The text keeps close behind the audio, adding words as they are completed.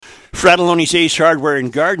Fratelloni's Ace Hardware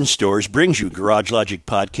and Garden Stores brings you Garage Logic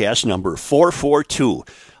Podcast number 442.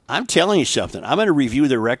 I'm telling you something. I'm going to review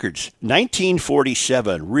the records.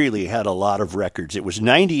 1947 really had a lot of records. It was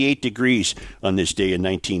 98 degrees on this day in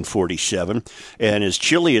 1947 and as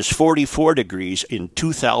chilly as 44 degrees in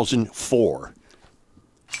 2004.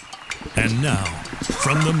 And now,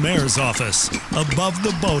 from the mayor's office, above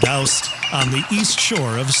the boathouse, on the east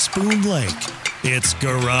shore of Spoon Lake, it's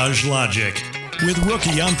Garage Logic, with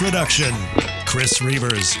Rookie on production, Chris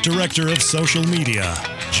Reavers, director of social media,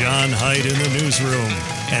 John Hyde in the newsroom,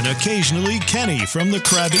 and occasionally Kenny from the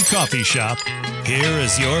Krabby Coffee Shop. Here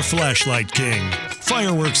is your flashlight king,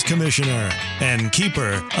 fireworks commissioner, and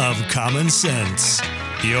keeper of common sense,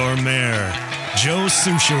 your mayor, Joe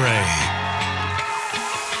Souchere.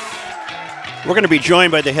 We're going to be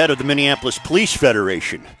joined by the head of the Minneapolis Police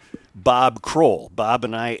Federation, Bob Kroll. Bob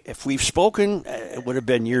and I, if we've spoken, it would have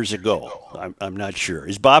been years ago. I'm not sure.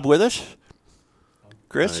 Is Bob with us?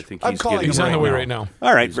 Chris? I think I'm calling. He's on the way right now.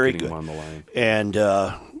 All right, He's very getting good. him on the line.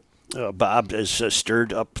 And Bob has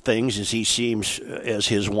stirred up things as he seems as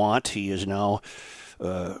his wont. He has now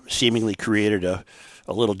seemingly created a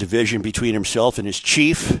little division between himself and his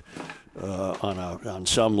chief on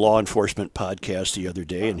some law enforcement podcast the other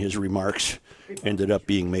day, and his remarks ended up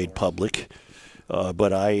being made public.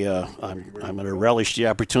 But I'm going to relish the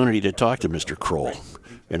opportunity to talk to Mr. Kroll.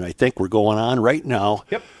 And I think we're going on right now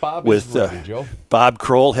Bob with is ready, Joe. Bob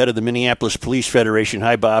Kroll, head of the Minneapolis Police Federation.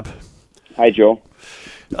 Hi, Bob. Hi, Joe.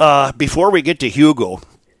 Before we get to Hugo,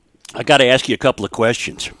 I got to ask you a couple of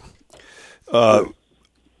questions. Are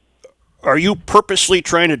you purposely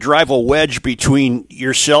trying to drive a wedge between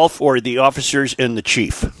yourself or the officers and the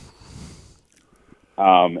chief?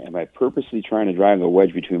 Am I purposely trying to drive a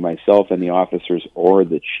wedge between myself and the officers or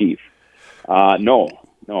the chief? No.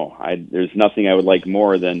 There's nothing I would like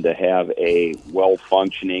more than to have a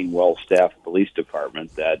well-functioning, well-staffed police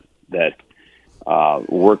department that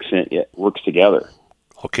works together.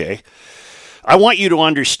 Okay. I want you to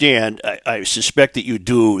understand, I suspect that you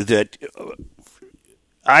do, that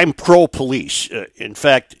I'm pro-police. In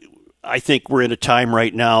fact, I think we're in a time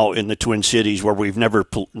right now in the Twin Cities where we've never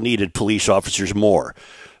needed police officers more.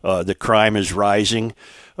 The crime is rising.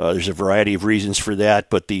 There's a variety of reasons for that,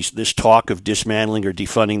 but this talk of dismantling or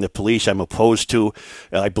defunding the police, I'm opposed to.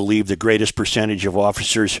 I believe the greatest percentage of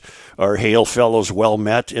officers are hail fellows, well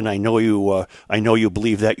met, and I know you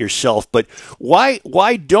believe that yourself. But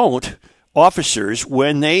why don't officers,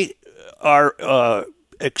 when they are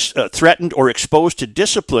threatened or exposed to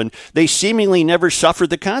discipline, they seemingly never suffer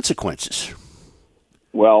the consequences?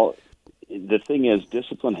 Well, the thing is,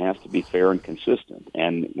 discipline has to be fair and consistent.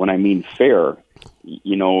 And when I mean fair,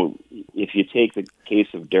 if you take the case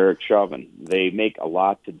of Derek Chauvin, they make a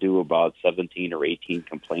lot to do about 17 or 18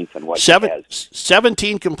 complaints on what he has.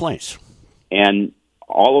 17 complaints. And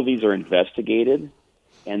all of these are investigated,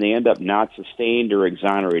 and they end up not sustained or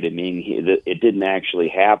exonerated, meaning it didn't actually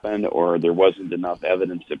happen or there wasn't enough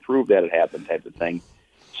evidence to prove that it happened type of thing.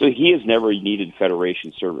 So he has never needed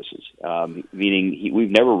Federation services, meaning we've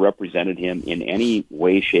never represented him in any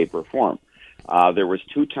way, shape, or form. There was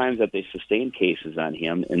 2 times that they sustained cases on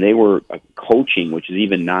him, and they were coaching, which is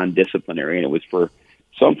even non-disciplinary, and it was for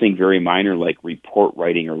something very minor like report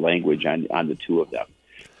writing or language on the 2 of them.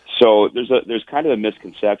 So there's kind of a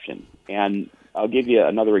misconception. And I'll give you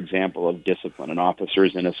another example of discipline. An officer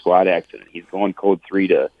is in a squad accident. He's going code 3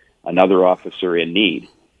 to another officer in need.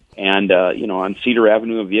 And, on Cedar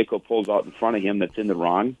Avenue, a vehicle pulls out in front of him that's in the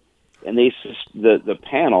wrong. And the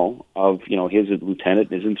panel of, his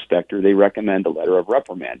lieutenant, his inspector, they recommend a letter of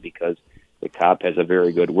reprimand because the cop has a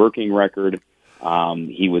very good working record.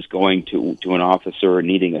 He was going to an officer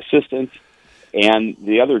needing assistance. And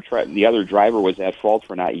the other driver was at fault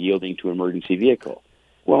for not yielding to an emergency vehicle.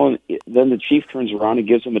 Well, then the chief turns around and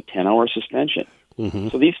gives him a 10-hour suspension. Mm-hmm.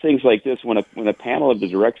 So these things like this, when a panel of the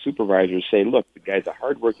direct supervisors say, look, the guy's a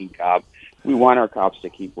hardworking cop, we want our cops to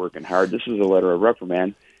keep working hard, this is a letter of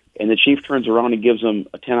reprimand, and the chief turns around and gives him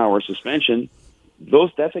a 10-hour suspension,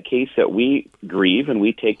 that's a case that we grieve and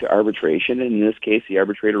we take to arbitration, and in this case, the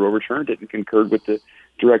arbitrator overturned it and concurred with the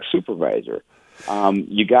direct supervisor.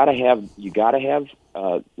 You gotta have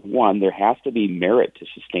one, there has to be merit to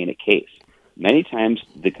sustain a case. Many times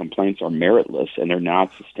the complaints are meritless and they're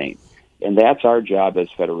not sustained. And that's our job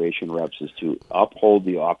as Federation reps, is to uphold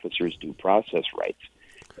the officers' due process rights.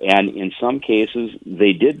 And in some cases,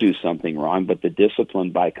 they did do something wrong, but the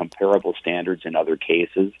discipline by comparable standards in other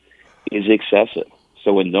cases is excessive.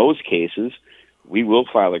 So in those cases, we will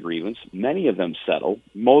file a grievance. Many of them settle.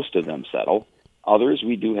 Most of them settle. Others,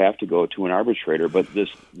 we do have to go to an arbitrator. But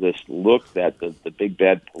this look that the big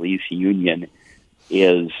bad police union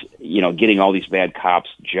is, getting all these bad cops'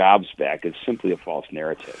 jobs back is simply a false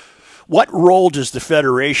narrative. What role does the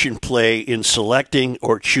Federation play in selecting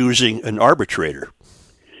or choosing an arbitrator?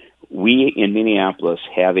 We in Minneapolis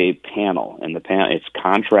have a panel, and it's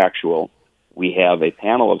contractual. We have a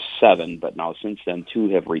panel of 7, but now since then 2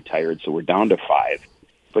 have retired, so we're down to 5.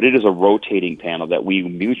 But it is a rotating panel that we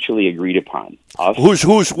mutually agreed upon.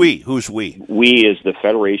 Who's we? Who's we? We is the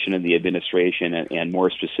Federation and the administration, and more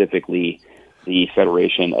specifically, the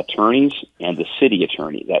Federation attorneys and the city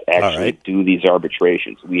attorney that actually do these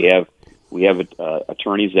arbitrations. We have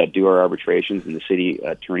attorneys that do our arbitrations, and the city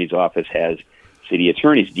attorney's office has city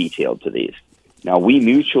attorneys detailed to these. Now, we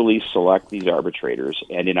mutually select these arbitrators,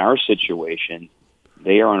 and in our situation,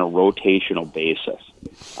 they are on a rotational basis.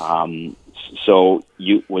 So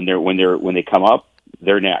when they come up,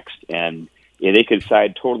 they're next, and they could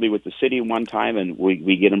side totally with the city one time, and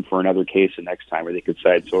we get them for another case the next time, or they could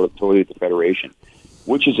side totally with the Federation,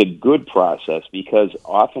 which is a good process because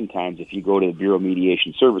oftentimes if you go to the Bureau of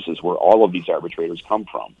Mediation Services, where all of these arbitrators come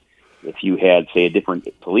from, if you had, say, a different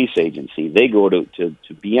police agency, they go to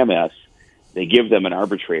BMS, they give them an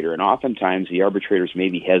arbitrator, and oftentimes the arbitrators may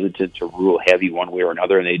be hesitant to rule heavy one way or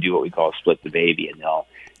another, and they do what we call split the baby, and they'll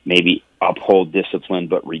maybe uphold discipline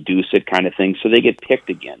but reduce it kind of thing, so they get picked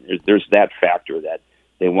again. There's that factor that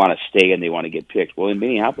they want to stay and they want to get picked. Well, in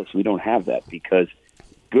Minneapolis, we don't have that because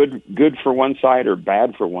good for one side or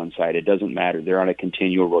bad for one side, it doesn't matter. They're on a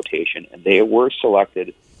continual rotation, and they were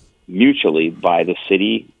selected mutually by the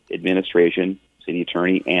city administration, city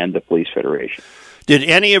attorney, and the police federation. Did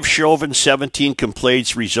any of Chauvin's 17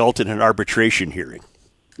 complaints result in an arbitration hearing?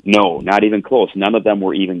 No, not even close. None of them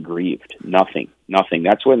were even grieved. Nothing.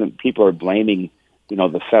 That's when people are blaming,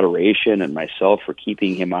 the Federation and myself for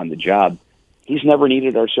keeping him on the job. He's never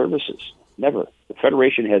needed our services. Never. The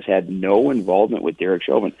Federation has had no involvement with Derek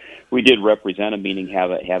Chauvin. We did represent him, meaning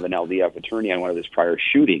have an LDF attorney on one of his prior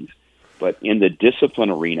shootings. But in the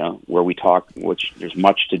discipline arena, where we talk, which there's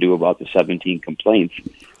much to do about the 17 complaints,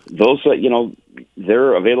 those,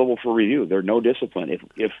 they're available for review. They're no discipline.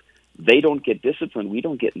 If they don't get disciplined, we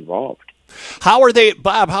don't get involved. How are they,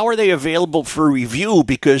 Bob? How are they available for review?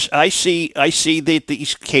 Because I see that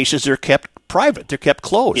these cases are kept private; they're kept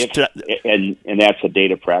closed. And that's the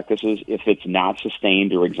data practices. If it's not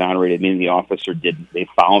sustained or exonerated, meaning the officer they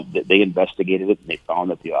found that they investigated it and they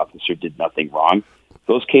found that the officer did nothing wrong,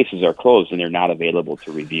 those cases are closed and they're not available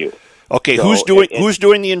to review. Okay, so who's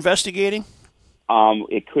doing the investigating?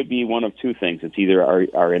 It could be one of 2 things. It's either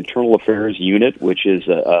our internal affairs unit, which is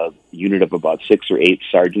a unit of about 6 or 8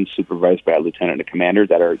 sergeants supervised by a lieutenant and a commander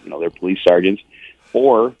that are, they're police sergeants,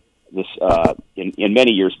 or this in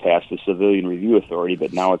many years past, the Civilian Review Authority,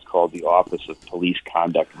 but now it's called the Office of Police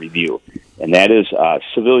Conduct Review, and that is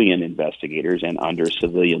civilian investigators and under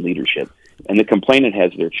civilian leadership, and the complainant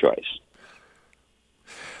has their choice.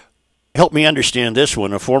 Help me understand this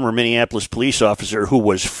one. A former Minneapolis police officer who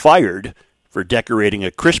was fired for decorating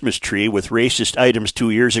a Christmas tree with racist items 2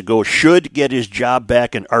 years ago should get his job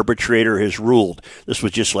back, an arbitrator has ruled. This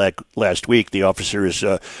was just like last week. The officer is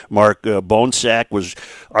Mark Bonesack.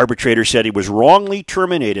 Arbitrator said he was wrongly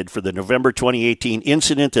terminated for the November 2018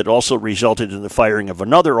 incident that also resulted in the firing of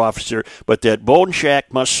another officer, but that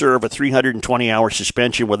Bonesack must serve a 320-hour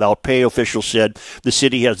suspension without pay. Officials said the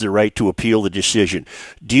city has the right to appeal the decision.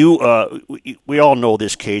 We all know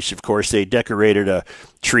this case, of course. They decorated a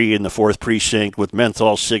tree in the 4th precinct with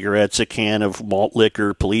menthol cigarettes, a can of malt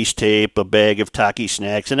liquor, police tape, a bag of Taki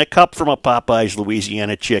snacks, and a cup from a Popeye's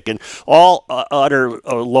Louisiana chicken. All utter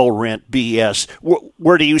low-rent BS.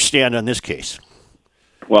 Where do you stand on this case?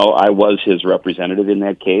 Well, I was his representative in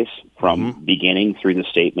that case from beginning through the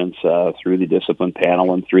statements, through the discipline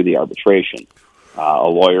panel, and through the arbitration. A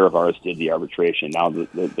lawyer of ours did the arbitration. Now,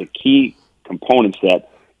 the key components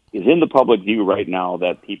that is in the public view right now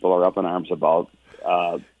that people are up in arms about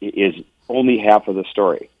is only half of the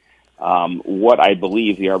story. What I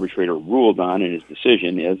believe the arbitrator ruled on in his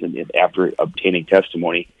decision is, and after obtaining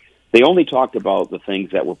testimony, they only talked about the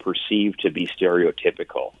things that were perceived to be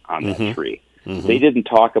stereotypical on that tree. They didn't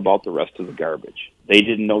talk about the rest of the garbage. They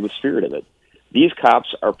didn't know the spirit of it. These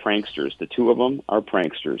cops are pranksters. The 2 of them are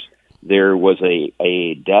pranksters. There was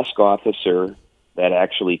a desk officer that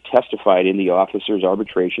actually testified in the officer's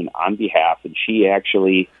arbitration on behalf, and she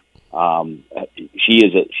actually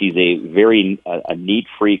she's a very neat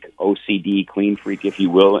freak, OCD, clean freak, if you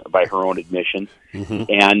will, by her own admission.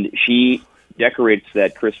 And she decorates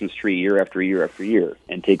that Christmas tree year after year after year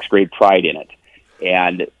and takes great pride in it.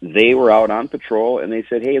 And they were out on patrol, and they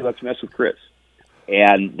said, "Hey, let's mess with Chris."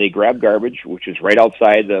 And they grabbed garbage, which is right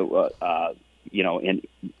outside the,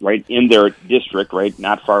 right in their district, right,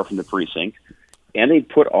 not far from the precinct. and they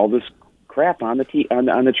put all this crap on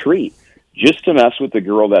the tree just to mess with the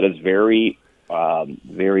girl that is very,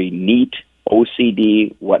 very neat,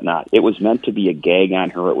 OCD, whatnot. It was meant to be a gag on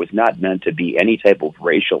her. It was not meant to be any type of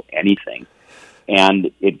racial anything.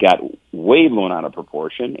 And it got way blown out of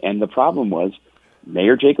proportion. And the problem was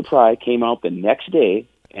Mayor Jacob Fry came out the next day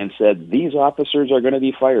and said, these officers are going to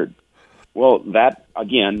be fired. Well, that,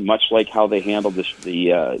 again, much like how they handled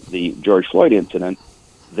the George Floyd incident,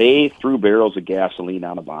 they threw barrels of gasoline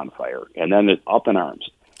on a bonfire, and then it's up in arms.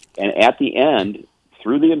 And at the end,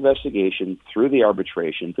 through the investigation, through the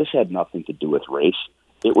arbitration, this had nothing to do with race.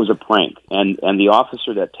 It was a prank. And the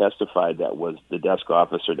officer that testified, that was the desk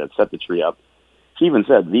officer that set the tree up, he even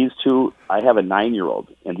said, these two, I have a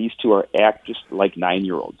 9-year-old, and these two act just like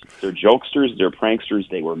 9-year-olds. They're jokesters, they're pranksters,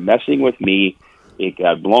 they were messing with me. It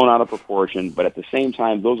got blown out of proportion, but at the same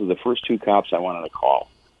time, those are the first two cops I wanted to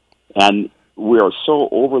call. And we are so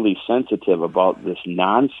overly sensitive about this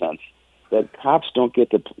nonsense that cops don't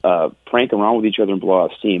get to prank around with each other and blow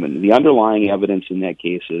off steam. And the underlying evidence in that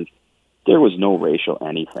case is there was no racial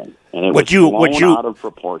anything, and it was blown out of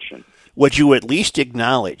proportion. Would you at least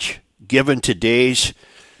acknowledge, given today's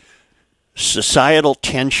societal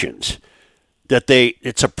tensions, that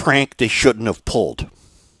it's a prank they shouldn't have pulled?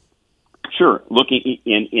 Sure. Looking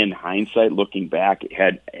in hindsight, looking back,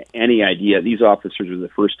 had any idea, these officers were the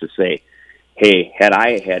first to say, hey, had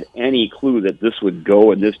I had any clue that this would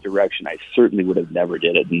go in this direction, I certainly would have never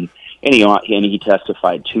did it. And he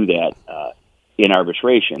testified to that in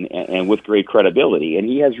arbitration and with great credibility. And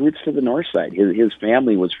he has roots to the north side. His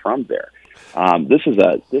family was from there. This is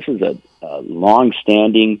a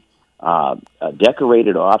long-standing,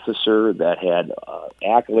 decorated officer that had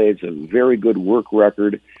accolades, a very good work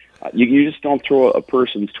record. You just don't throw a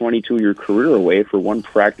person's 22-year career away for one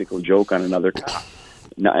practical joke on another cop,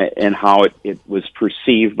 and how it was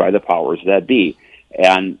perceived by the powers that be.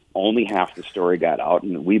 And only half the story got out,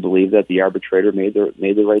 and we believe that the arbitrator made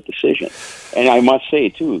the right decision. And I must say,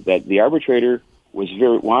 too, that the arbitrator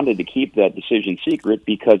wanted to keep that decision secret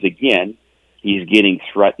because, again, he's getting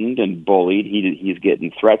threatened and bullied. He's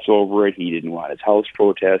getting threats over it. He didn't want his house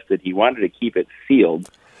protested. He wanted to keep it sealed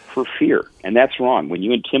for fear, and that's wrong. When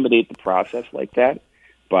you intimidate the process like that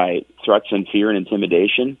by threats and fear and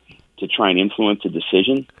intimidation to try and influence a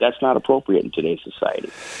decision, that's not appropriate in today's society.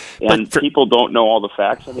 And people don't know all the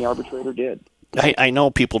facts, and the arbitrator did. I know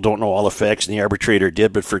people don't know all the facts, and the arbitrator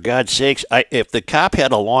did, but for God's sakes, if the cop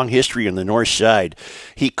had a long history on the north side,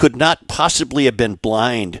 he could not possibly have been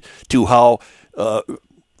blind to how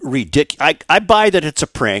ridiculous. I buy that it's a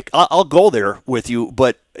prank. I'll go there with you,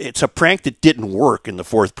 but it's a prank that didn't work in the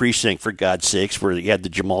 4th Precinct, for God's sakes, where you had the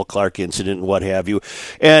Jamal Clark incident and what have you.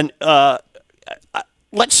 And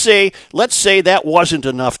let's say that wasn't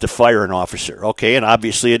enough to fire an officer, okay? And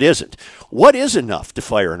obviously it isn't. What is enough to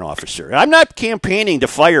fire an officer? I'm not campaigning to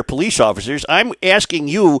fire police officers. I'm asking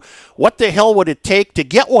you, what the hell would it take to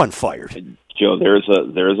get one fired? Joe, there's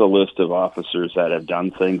a list of officers that have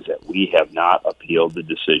done things that we have not appealed the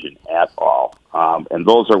decision at all, and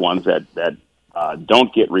those are ones that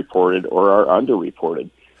don't get reported or are underreported.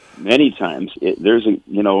 Many times,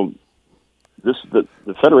 the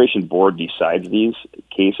Federation Board decides these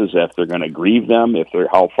cases if they're going to grieve them,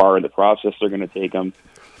 how far in the process they're going to take them,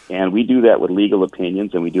 and we do that with legal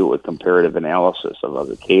opinions, and we do it with comparative analysis of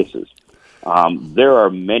other cases. There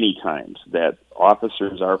are many times that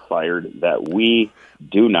officers are fired that we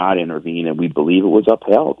do not intervene, and we believe it was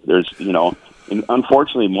upheld. And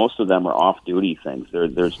unfortunately, most of them are off-duty things.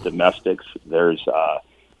 There's domestics, there's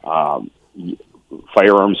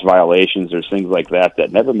firearms violations, there's things like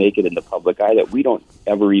that never make it in the public eye that we don't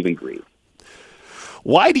ever even grieve.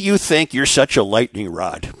 Why do you think you're such a lightning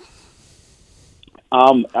rod?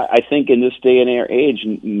 I think in this day and age,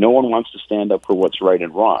 no one wants to stand up for what's right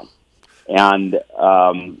and wrong, and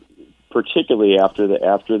particularly after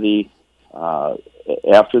the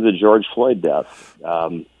George Floyd death.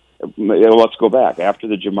 Let's go back after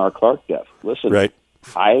the Jamar Clark death. Listen, right.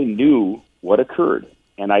 I knew what occurred,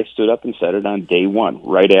 and I stood up and said it on day one,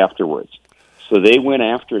 right afterwards. So they went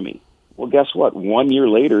after me. Well, guess what? 1 year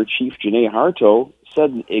later, Chief Janae Harto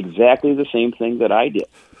said exactly the same thing that I did.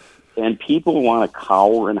 And people want to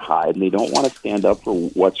cower and hide, and they don't want to stand up for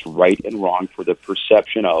what's right and wrong for the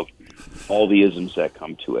perception of all the isms that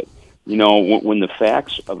come to it. When the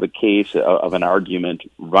facts of a case, of an argument,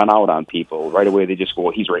 run out on people, right away they just go,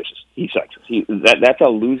 well, he's racist, he's sexist. That's a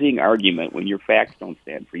losing argument when your facts don't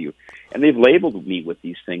stand for you. And they've labeled me with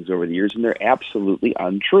these things over the years, and they're absolutely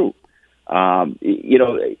untrue. Do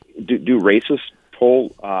racists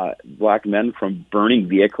pull black men from burning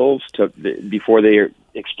vehicles before they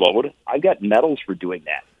explode? I got medals for doing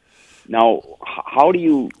that. Now, how do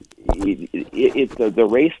you? The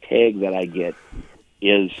race tag that I get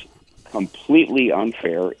is completely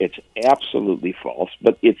unfair. It's absolutely false,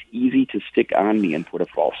 but it's easy to stick on me and put a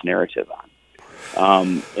false narrative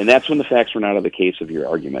on. And that's when the facts run out of the case of your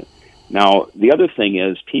argument. Now, the other thing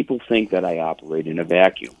is people think that I operate in a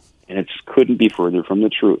vacuum, and it couldn't be further from the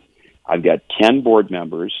truth. I've got 10 board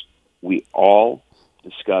members. We all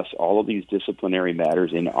discuss all of these disciplinary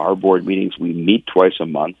matters in our board meetings. We meet twice a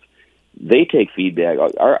month. They take feedback.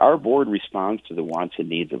 Our board responds to the wants and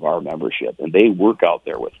needs of our membership, and they work out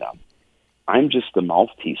there with them. I'm just the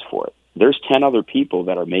mouthpiece for it. There's 10 other people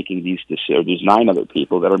that are making these decisions. There's 9 other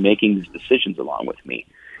people that are making these decisions along with me.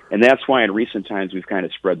 And that's why in recent times we've kind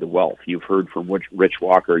of spread the wealth. You've heard from Rich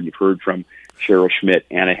Walker. You've heard from Cheryl Schmidt,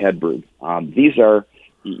 Anna Hedberg.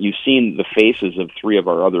 You've seen the faces of 3 of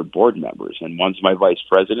our other board members, and one's my vice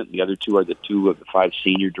president. The other 2 are the 2 of the 5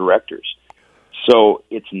 senior directors. So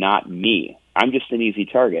it's not me. I'm just an easy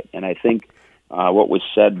target. And I think what was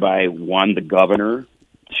said by 1, the governor,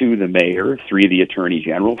 2, the mayor, 3, the attorney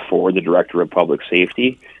general, 4, the director of public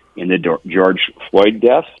safety in the George Floyd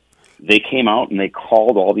death, they came out and they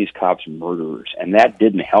called all these cops murderers. And that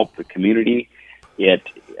didn't help the community. It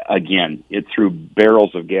threw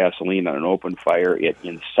barrels of gasoline on an open fire. It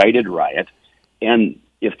incited riot. And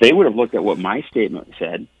if they would have looked at what my statement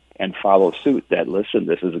said and follow suit that, listen,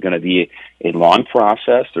 this is going to be a long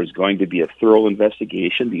process. There's going to be a thorough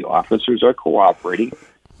investigation. The officers are cooperating.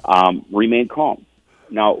 Remain calm.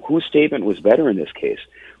 Now, whose statement was better in this case?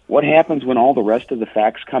 What happens when all the rest of the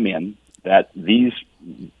facts come in that these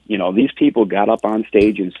people got up on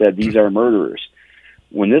stage and said these are murderers?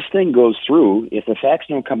 When this thing goes through, if the facts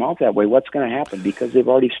don't come out that way, what's going to happen? Because they've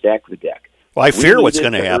already stacked the deck. Well, I fear what's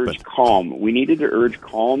going to happen. We needed to urge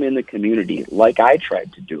calm in the community, like I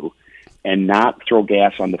tried to do, and not throw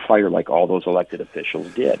gas on the fire like all those elected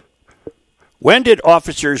officials did. When did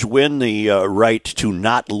officers win the right to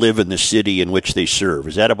not live in the city in which they serve?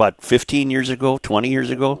 Is that about 15 years ago, 20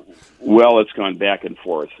 years ago? Well, it's gone back and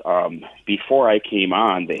forth. Before I came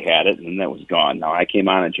on, they had it, and that was gone. Now, I came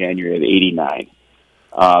on in January of '89.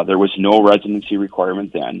 There was no residency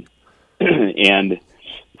requirement then. And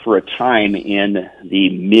for a time in the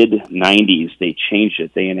mid-'90s, they changed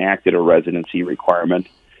it. They enacted a residency requirement.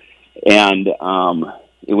 And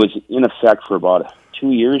it was in effect for about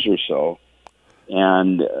 2 years or so.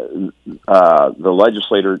 And the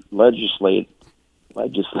legislature.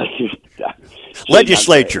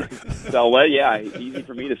 Yeah, easy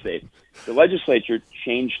for me to say. The legislature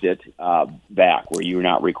changed it back where you were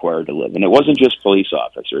not required to live. And it wasn't just police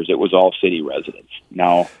officers. It was all city residents.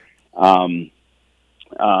 Now,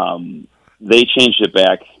 they changed it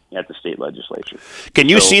back at the state legislature. Can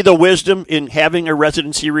you see the wisdom in having a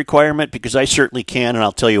residency requirement? Because I certainly can, and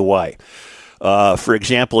I'll tell you why. For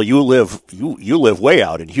example, you live way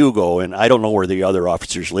out in Hugo, and I don't know where the other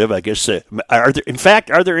officers live. I guess are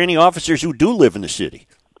there any officers who do live in the city?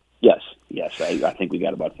 Yes. I think we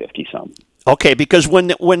got about 50 some. Okay, because when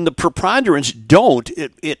the preponderance don't,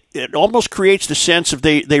 it almost creates the sense of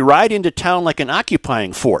they ride into town like an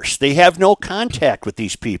occupying force. They have no contact with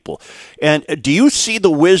these people. And do you see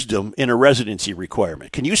the wisdom in a residency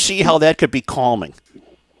requirement? Can you see how that could be calming?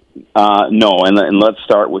 No, and let's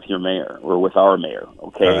start with your mayor, or with our mayor,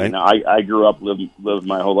 okay? Right. Now, I grew up, lived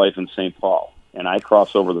my whole life in St. Paul, and I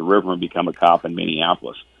cross over the river and become a cop in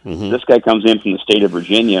Minneapolis. Mm-hmm. This guy comes in from the state of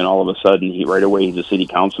Virginia, and all of a sudden, he's a city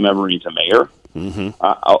council member, and he's a mayor? Mm-hmm.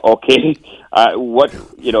 Okay,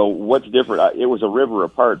 what's different? It was a river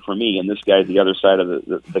apart for me, and this guy's the other side of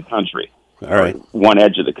the country. All right. One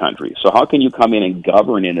edge of the country. So how can you come in and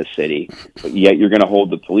govern in a city, but yet you're going to hold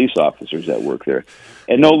the police officers that work there?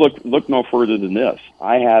 And look no further than this.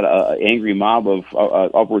 I had an angry mob of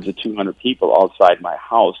upwards of 200 people outside my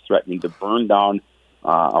house threatening to burn down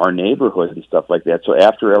our neighborhood and stuff like that. So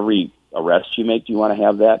after every arrest you make, do you want to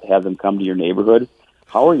have them come to your neighborhood?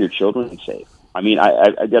 How are your children safe? I mean,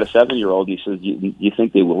 I got a 7-year-old, and he says, you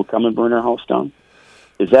think they will come and burn our house down?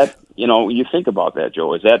 Is that, you think about that,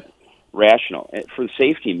 Joe, is that rational for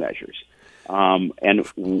safety measures? And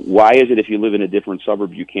why is it if you live in a different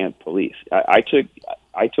suburb you can't police? I took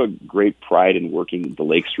great pride in working the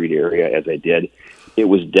Lake Street area as I did. It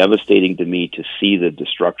was devastating to me to see the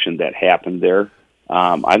destruction that happened there.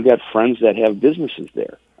 I've got friends that have businesses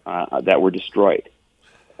there that were destroyed.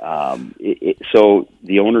 So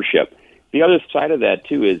the ownership. The other side of that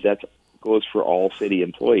too is that goes for all city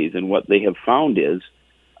employees, and what they have found is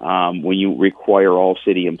when you require all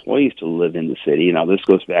city employees to live in the city, now this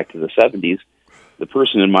goes back to the 70s, the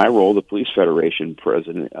person in my role, the Police Federation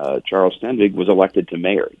President, Charles Stenvig, was elected to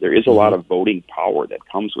mayor. There is a lot of voting power that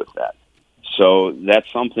comes with that. So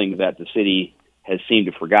that's something that the city has seemed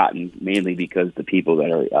to have forgotten, mainly because the people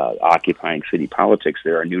that are occupying city politics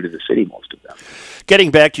there are new to the city, most of them. Getting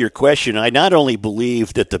back to your question, I not only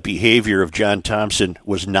believe that the behavior of John Thompson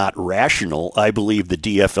was not rational, I believe the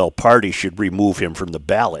DFL party should remove him from the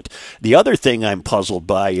ballot. The other thing I'm puzzled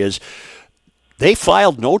by is they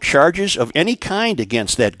filed no charges of any kind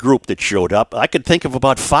against that group that showed up. I could think of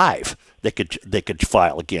about 5 they could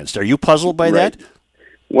file against. Are you puzzled by that?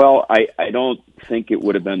 Well, I don't think it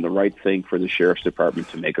would have been the right thing for the sheriff's department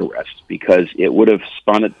to make arrests, because it would have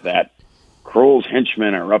spun it that Kroll's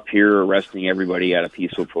henchmen are up here arresting everybody at a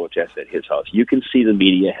peaceful protest at his house. You can see the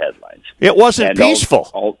media headlines. It wasn't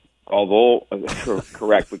peaceful. Although,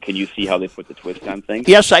 correct, but can you see how they put the twist on things?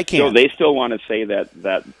 Yes, I can. So they still want to say that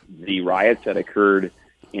the riots that occurred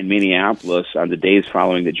in Minneapolis on the days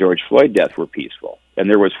following the George Floyd death were peaceful. And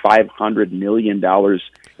there was $500 million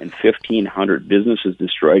and 1,500 businesses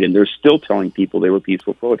destroyed, and they're still telling people they were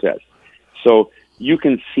peaceful protests. So you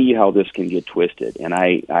can see how this can get twisted. And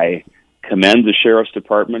I commend the sheriff's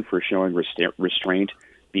department for showing restraint,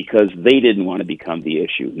 because they didn't want to become the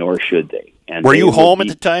issue, nor should they. And were you home at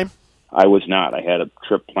the time? I was not. I had a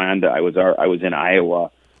trip planned. I was in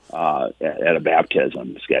Iowa at a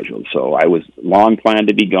baptism scheduled, so I was long planned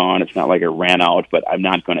to be gone. It's not like I ran out, but I'm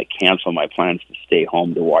not going to cancel my plans to stay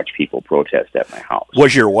home to watch people protest at my house.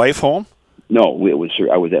 Was your wife home? No,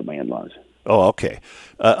 I was at my in-laws. Oh, okay.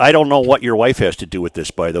 I don't know what your wife has to do with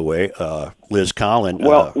this, by the way, Liz Collin.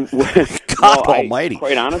 Well, God almighty.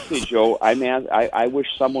 Quite honestly, Joe, I wish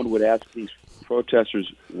someone would ask these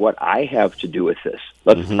protesters what I have to do with this.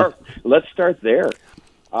 Let's start there.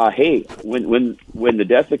 Hey, when the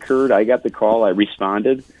death occurred, I got the call. I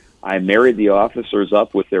responded. I married the officers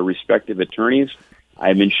up with their respective attorneys.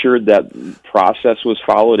 I'm ensured that process was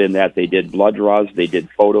followed, in that they did blood draws, they did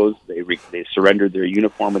photos, they surrendered their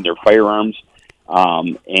uniform and their firearms,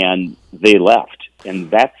 and they left. And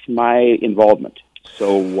that's my involvement.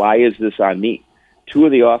 So why is this on me? 2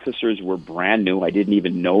 of the officers were brand new. I didn't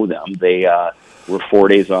even know them. They were 4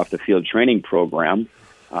 days off the field training program.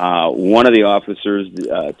 One of the officers,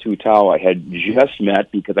 Tu Tao, I had just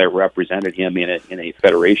met because I represented him in a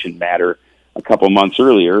federation matter a couple months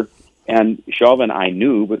earlier. And Chauvin I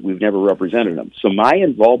knew, but we've never represented him. So my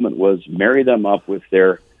involvement was marry them up with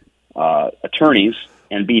their attorneys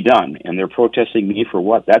and be done. And they're protesting me for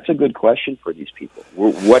what? That's a good question for these people.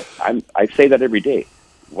 I say that every day.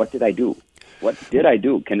 What did I do? What did I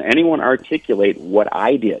do? Can anyone articulate what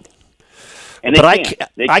I did? And they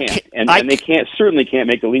can't. And they certainly can't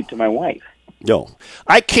make a leap to my wife. No.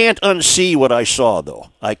 I can't unsee what I saw, though.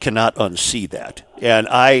 I cannot unsee that. And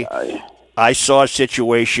I saw a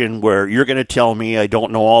situation where you're going to tell me I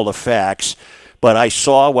don't know all the facts, but I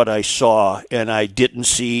saw what I saw, and I didn't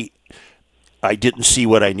see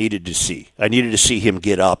what I needed to see. I needed to see him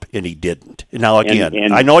get up, and he didn't. Now,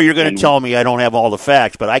 again, I know you're going to tell me I don't have all the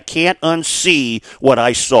facts, but I can't unsee what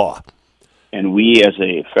I saw. And we, as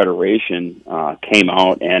a federation, came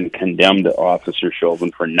out and condemned Officer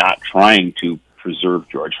Chauvin for not trying to preserve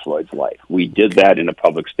George Floyd's life. We did that in a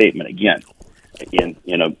public statement, again,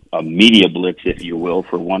 in a media blitz, if you will,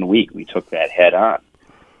 for 1 week. We took that head on.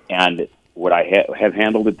 And would I have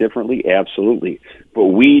handled it differently? Absolutely. But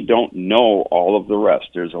we don't know all of the rest.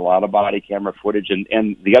 There's a lot of body camera footage.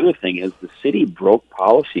 And the other thing is, the city broke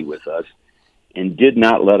policy with us and did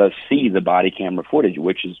not let us see the body camera footage,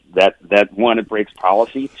 which is that 1, it breaks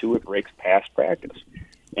policy, 2, it breaks past practice.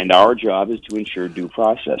 And our job is to ensure due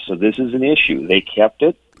process. So this is an issue. They kept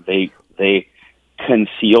it, they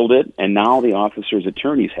concealed it, and now the officer's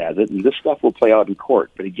attorneys has it, and this stuff will play out in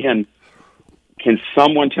court. But again, can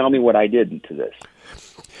someone tell me what I did to this?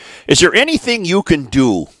 Is there anything you can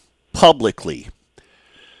do publicly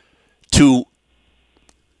to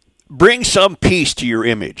bring some peace to your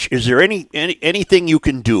image? Is there anything you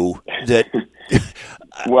can do that?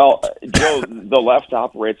 Well, Joe, the left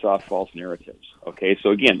operates off false narratives. Okay,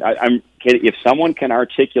 so again, if someone can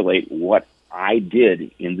articulate what I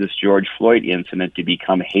did in this George Floyd incident to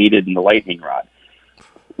become hated in the lightning rod,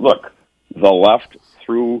 look, the left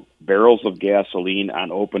threw barrels of gasoline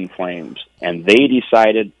on open flames, and they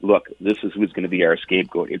decided, look, this is who's going to be our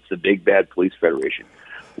scapegoat. It's the big bad police federation.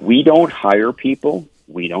 We don't hire people.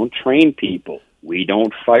 We don't train people. We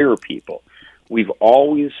don't fire people. We've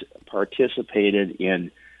always participated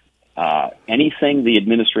in anything the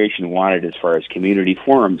administration wanted as far as community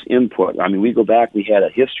forums, input. I mean, we go back, we had a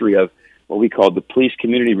history of what we called the Police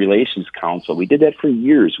Community Relations Council. We did that for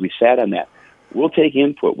years. We sat on that. We'll take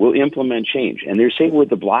input. We'll implement change. And they're saying we're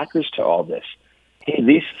the blockers to all this. Hey,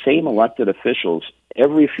 these same elected officials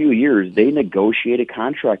every few years, they negotiate a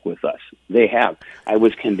contract with us. They have. I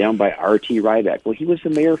was condemned by R.T. Ryback. Well, he was the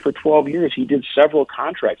mayor for 12 years. He did several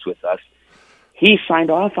contracts with us. He signed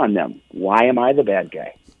off on them. Why am I the bad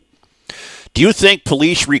guy? Do you think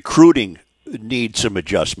police recruiting needs some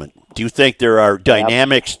adjustment? Do you think there are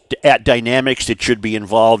dynamics that should be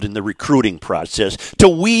involved in the recruiting process to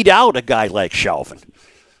weed out a guy like Chauvin?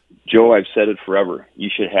 Joe, I've said it forever. You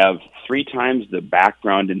should have 3 times the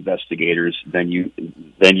background investigators than you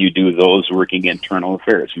do those working internal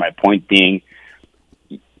affairs. My point being,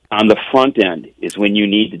 on the front end is when you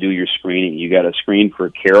need to do your screening. You got to screen for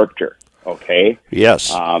character. Okay.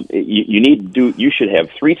 Yes. You should have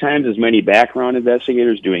 3 times as many background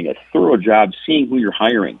investigators doing a thorough job, seeing who you're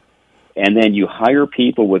hiring, and then you hire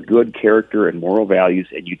people with good character and moral values,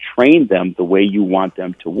 and you train them the way you want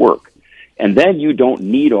them to work. And then you don't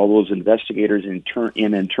need all those investigators in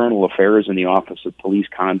internal affairs in the Office of Police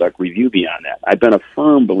Conduct Review beyond that. I've been a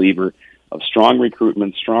firm believer of strong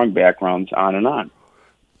recruitment, strong backgrounds, on and on.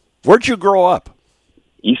 Where'd you grow up?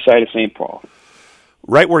 East side of St. Paul.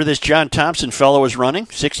 Right where this John Thompson fellow is running,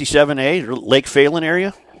 67A, Lake Phelan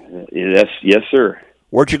area? Yes, sir.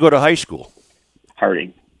 Where'd you go to high school?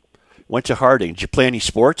 Harding. Went to Harding. Did you play any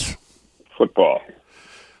sports? Football.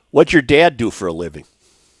 What'd your dad do for a living?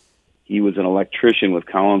 He was an electrician with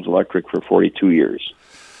Collins Electric for 42 years.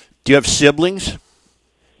 Do you have siblings?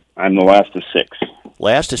 I'm the last of 6.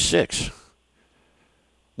 Last of 6.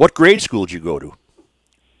 What grade school did you go to?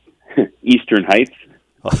 Eastern Heights.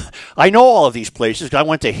 I know all of these places. I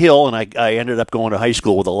went to Hill, and I ended up going to high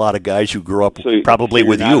school with a lot of guys who grew up probably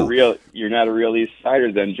with you. You're not a real East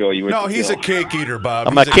Sider then, Joe. No, he's a cake eater, Bob.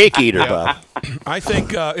 I'm a cake eater, Bob. I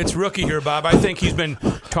think it's Rookie here, Bob. I think he's been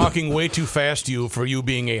talking way too fast to you for you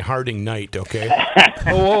being a Harding Knight. Okay.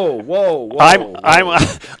 Whoa!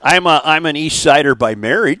 I'm an East Sider by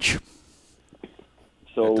marriage.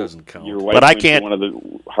 So that doesn't count. Your wife but I went can't. To one of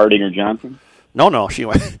the Harding or Johnson. No, she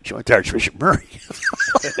went to Archbishop Murray.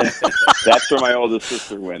 That's where my oldest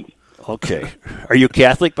sister went. Okay. Are you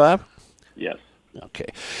Catholic, Bob? Yes.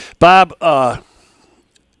 Okay. Bob,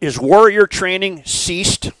 is warrior training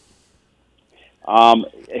ceased?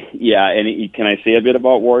 Yeah, and can I say a bit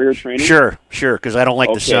about warrior training? Sure, because I don't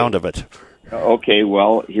like the sound of it. Okay,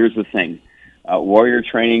 well, here's the thing. Warrior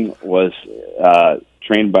training was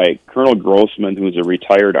trained by Colonel Grossman, who is a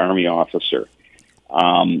retired Army officer.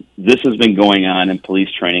 This has been going on in police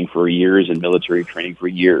training for years and military training for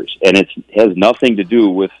years, and it has nothing to do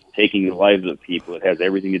with taking the lives of people. It has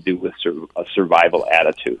everything to do with a survival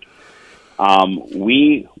attitude.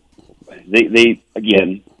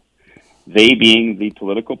 They being the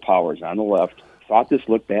political powers on the left, thought this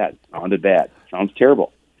looked bad, sounded bad, sounds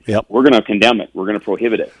terrible. Yep. We're going to condemn it. We're going to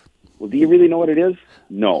prohibit it. Well, do you really know what it is?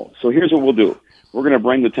 No. So here's what we'll do. We're going to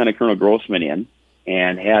bring Lieutenant Colonel Grossman in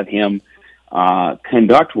and have him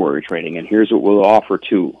conduct warrior training, and here's what we'll offer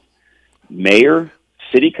too. Mayor,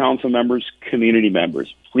 city council members, community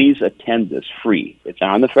members, please attend this free. It's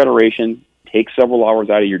on the Federation. Take several hours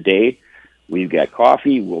out of your day. We've got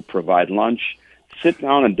coffee. We'll provide lunch. Sit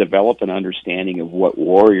down and develop an understanding of what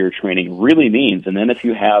warrior training really means, and then if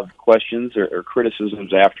you have questions or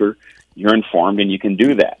criticisms after, you're informed and you can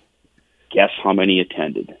do that. Guess how many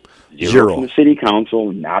attended? Zero from the city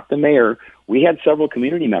council, not the mayor. We had several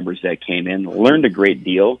community members that came in, learned a great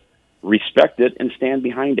deal, respect it, and stand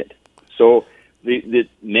behind it. So the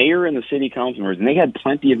mayor and the city council members, and they had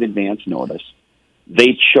plenty of advance notice,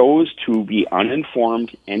 they chose to be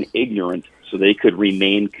uninformed and ignorant so they could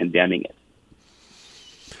remain condemning it.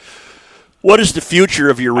 What is the future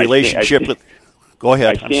of your relationship with... Go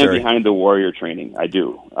ahead. I stand behind the warrior training. I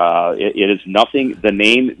do. It is nothing...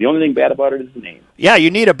 The only thing bad about it is the name. Yeah, you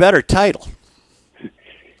need a better title.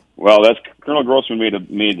 Well, that's Colonel Grossman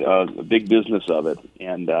made a big business of it,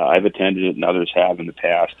 and I've attended it, and others have in the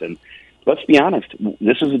past. And let's be honest,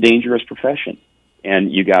 this is a dangerous profession,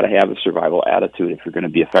 and you got to have a survival attitude if you're going to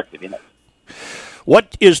be effective in it.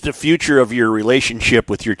 What is the future of your relationship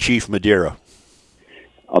with your Chief Madeira?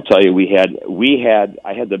 I'll tell you,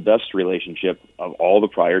 I had the best relationship of all the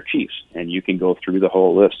prior chiefs, and you can go through the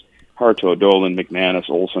whole list: Harto, Dolan, McManus,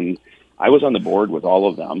 Olson. I was on the board with all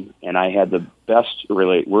of them, and I had the best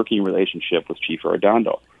working relationship with Chief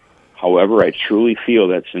Arredondo. However, I truly feel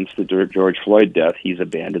that since the George Floyd death, he's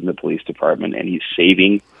abandoned the police department, and he's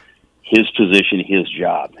saving his position, his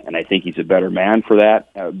job. And I think he's a better man for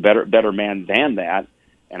that, better man than that.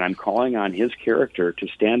 And I'm calling on his character to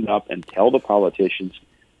stand up and tell the politicians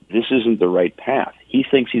this isn't the right path. He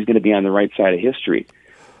thinks he's going to be on the right side of history.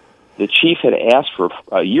 The chief had asked for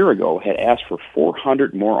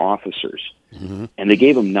 400 more officers, and they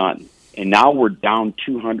gave him none. and now we're down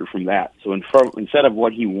 200 from that. So instead of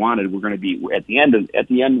what he wanted, we're going to be at the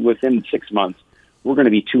end within 6 months, we're going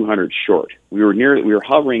to be 200 short. We were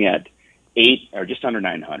hovering at 8 or just under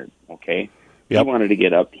 900. Okay, yep. He wanted to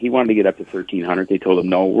get up to 1,300. They told him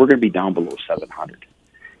no, we're going to be down below 700.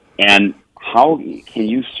 And how can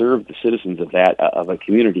you serve the citizens of a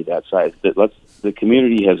community that size? The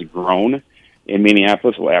community has grown in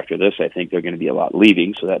Minneapolis. Well, after this, I think they're going to be a lot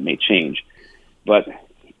leaving, so that may change. But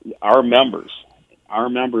our members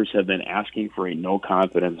have been asking for a no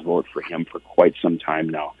confidence vote for him for quite some time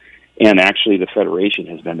now, and actually, the Federation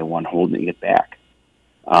has been the one holding it back.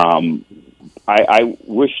 I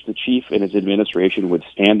wish the chief and his administration would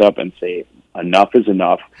stand up and say, enough is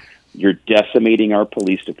enough. You're decimating our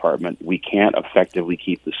police department. We can't effectively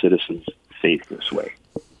keep the citizens safe this way.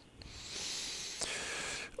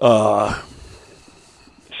 So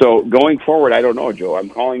going forward, I don't know, Joe. I'm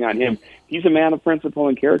calling on him. He's a man of principle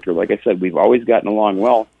and character. Like I said, we've always gotten along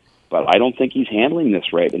well, but I don't think he's handling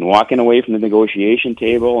this right. And walking away from the negotiation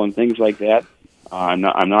table and things like that, I'm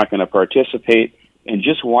not going to participate. And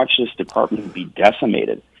just watch this department be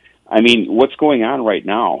decimated. I mean, what's going on right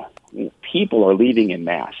now? People are leaving en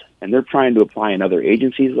masse, and they're trying to apply in other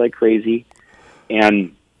agencies like crazy.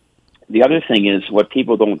 And the other thing is, what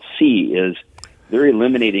people don't see is they're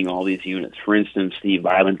eliminating all these units. For instance, the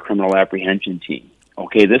Violent Criminal Apprehension Team.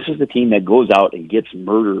 Okay, this is the team that goes out and gets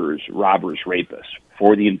murderers, robbers, rapists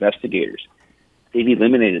for the investigators. They've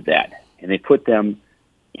eliminated that, and they put them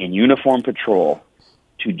in uniform patrol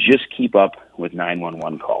to just keep up with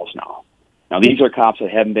 911 calls now. Now, these are cops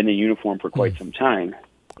that haven't been in uniform for quite some time,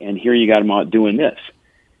 and here you got them out doing this.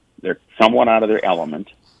 They're somewhat out of their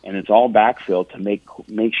element, and it's all backfilled to make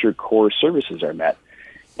sure core services are met.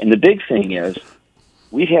 And the big thing is,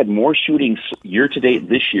 we've had more shootings year-to-date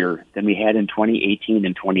this year than we had in 2018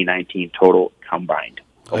 and 2019 total combined.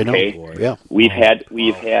 Okay? I know. Yeah. We've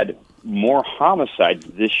had more homicides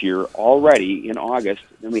this year already in August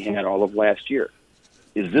than we had all of last year.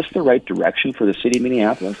 Is this the right direction for the city of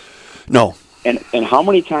Minneapolis? No. And how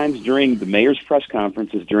many times during the mayor's press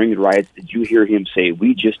conferences during the riots did you hear him say,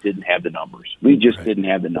 we just didn't have the numbers? We just didn't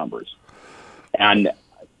have the numbers. And,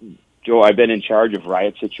 Joe, I've been in charge of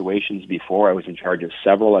riot situations before. I was in charge of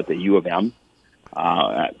several at the U of M,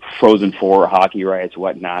 Frozen Four, hockey riots,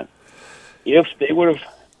 whatnot. If they would have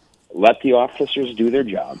let the officers do their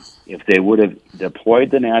job, if they would have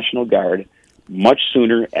deployed the National Guard much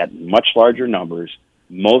sooner at much larger numbers,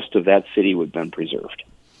 most of that city would have been preserved.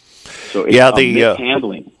 So it's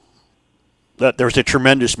mishandling. There's a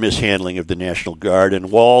tremendous mishandling of the National Guard,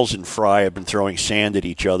 and Walz and Fry have been throwing sand at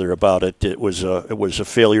each other about it. It was a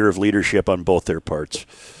failure of leadership on both their parts.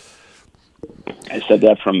 I said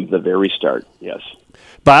that from the very start, yes.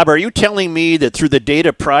 Bob, are you telling me that through the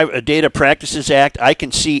Data Practices Act, I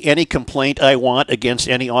can see any complaint I want against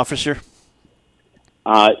any officer?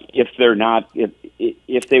 If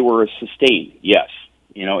they were sustained, yes.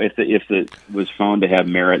 You know, if it was found to have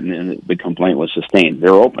merit and the complaint was sustained,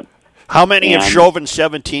 they're open. How many of Chauvin's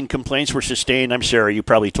 17 complaints were sustained? I'm sorry, you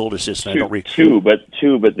probably told us this, and I don't recall. Two,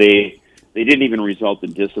 but they didn't even result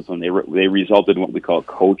in discipline. They resulted in what we call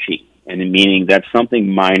coaching, and meaning that's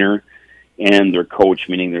something minor, and their coach,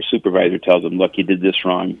 meaning their supervisor, tells them, "Look, you did this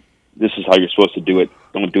wrong. This is how you're supposed to do it.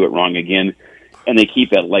 Don't do it wrong again." And they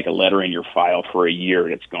keep it like a letter in your file for a year,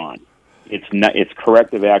 and it's gone. It's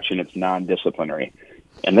corrective action. It's non-disciplinary,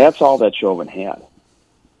 and that's all that Chauvin had.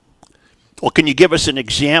 Well, can you give us an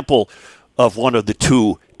example of one of the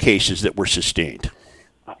two cases that were sustained?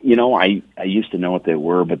 You know, I used to know what they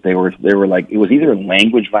were, but they were like, it was either a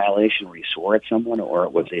language violation where he swore at someone, or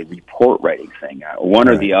it was a report writing thing. One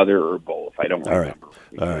or the other, or both. I don't remember.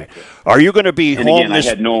 All right. Are you going to be home?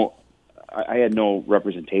 Again, I had no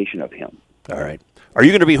representation of him. All right. Are you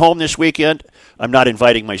going to be home this weekend? I'm not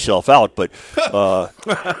inviting myself out, but are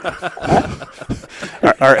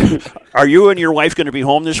you and your wife going to be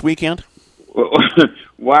home this weekend?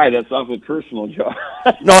 Why? That's awful personal, Joe.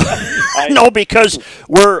 No, because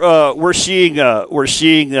we're seeing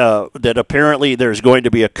that apparently there's going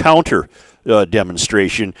to be a counter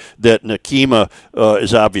demonstration that Nakima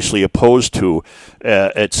is obviously opposed to.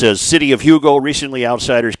 It says, City of Hugo, recently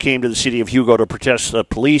outsiders came to the City of Hugo to protest the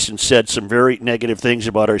police and said some very negative things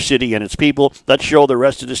about our city and its people. Let's show the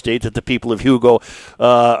rest of the state that the people of Hugo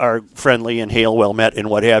are friendly and hail well met and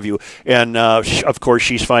what have you. And, of course,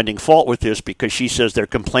 she's finding fault with this because she says they're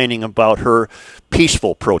complaining about her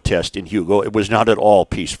peaceful protest in Hugo. It was not at all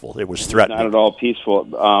peaceful. It was threatening. Not at all peaceful.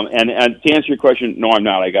 And to answer your question, no, I'm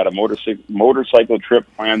not. I got a motorcycle trip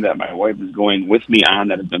planned that my wife is going with me on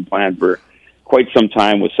that has been planned for quite some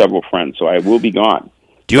time with several friends, so I will be gone.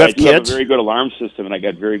 Do you have I have a kids? very good alarm system, and I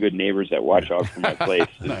got very good neighbors that watch out for my place.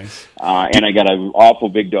 Nice. And I got an awful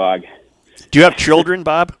big dog. Do you have children,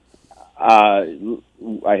 Bob? I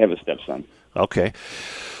have a stepson. Okay.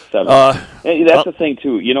 7. Hey, that's the thing,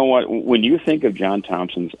 too. You know what? When you think of John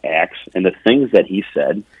Thompson's acts and the things that he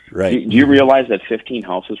said, Right. do you realize that 15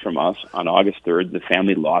 houses from us on August 3rd, the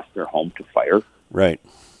family lost their home to fire? Right.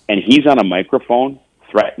 And he's on a microphone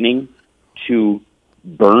threatening to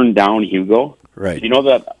burn down Hugo. Right. You know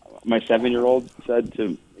that my 7-year-old said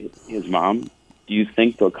to his mom, "Do you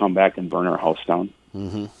think they'll come back and burn our house down?"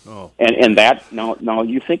 Mm-hmm. Oh. And that now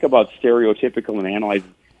you think about stereotypical and analyze.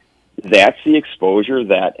 That's the exposure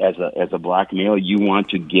that as a black male you want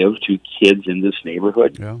to give to kids in this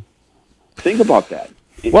neighborhood. Yeah. Think about that.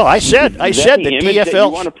 Well, I said the image that DFL. you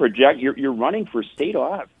want to project. You're running for state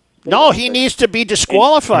office. No, he needs to be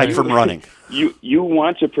disqualified from running. You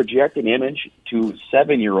want to project an image to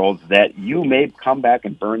 7-year-olds that you may come back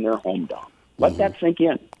and burn their home down. Let that sink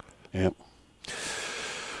in. Yep.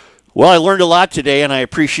 Well, I learned a lot today, and I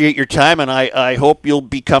appreciate your time, and I hope you'll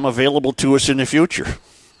become available to us in the future.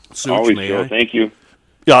 Such, Always may so. I? Thank you.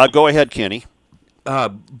 Go ahead, Kenny.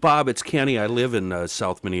 Bob, it's Kenny. I live in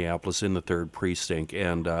South Minneapolis in the 3rd Precinct,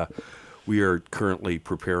 and we are currently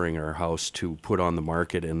preparing our house to put on the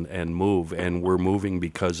market and move. And we're moving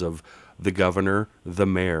because of the governor, the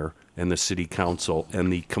mayor, and the city council,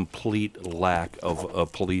 and the complete lack of a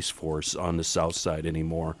police force on the south side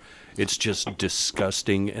anymore. It's just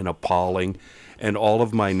disgusting and appalling. And all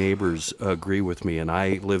of my neighbors agree with me. And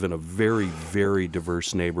I live in a very, very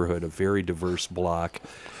diverse neighborhood, a very diverse block.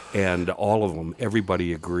 And all of them,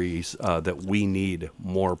 everybody agrees that we need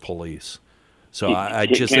more police. So I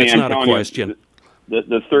just, Kenny, it's I'm not a telling you, question.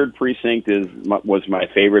 The 3rd Precinct was my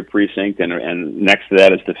favorite precinct, and next to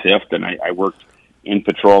that is the 5th. And I worked in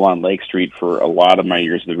patrol on Lake Street for a lot of my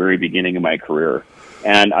years, the very beginning of my career.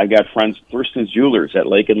 And I got friends, Thurston's Jewelers at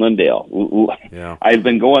Lake and Lindale. Yeah. I've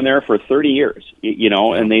been going there for 30 years,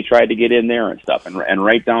 and they tried to get in there and stuff. And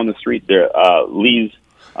right down the street there, Lee's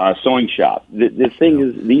sewing shop. The thing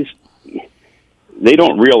is, they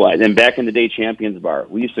don't realize. And back in the day, Champions Bar,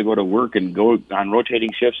 we used to go to work and go on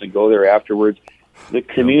rotating shifts and go there afterwards. The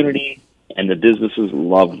community and the businesses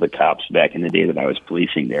loved the cops back in the day that I was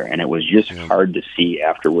policing there, and it was just hard to see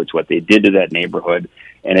afterwards what they did to that neighborhood.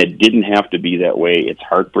 And it didn't have to be that way. It's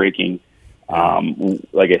heartbreaking.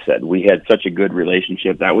 Like I said, we had such a good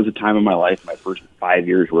relationship. That was a time in my life, my first 5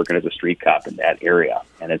 years working as a street cop in that area.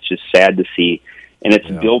 And it's just sad to see. And it's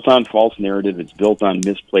built on false narrative. It's built on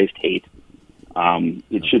misplaced hate.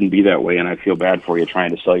 It shouldn't be that way, and I feel bad for you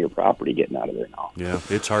trying to sell your property getting out of there now. Yeah,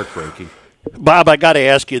 it's heartbreaking. Bob, I got to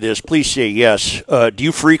ask you this. Please say yes. Do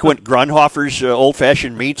you frequent Grunhofer's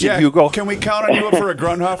old-fashioned meats in Hugo? Can we count on you for a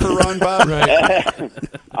Grunhofer run, Bob?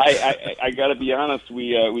 I got to be honest.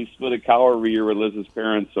 We split a cow every year with Liz's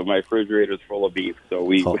parents, so my refrigerator's full of beef.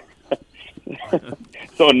 So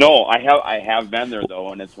so no, I have been there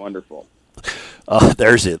though, and it's wonderful.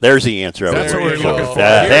 There's it. There's the answer. That's what we're looking for.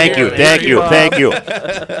 Thank you.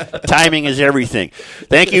 Timing is everything.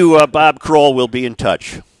 Thank you, Bob Kroll. We'll be in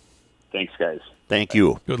touch. Thanks, guys. Thank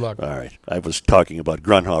you. Good luck. All right. I was talking about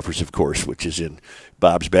Grunhofer's, of course, which is in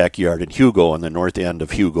Bob's backyard in Hugo on the north end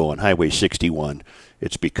of Hugo on Highway 61.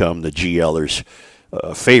 It's become the GLers'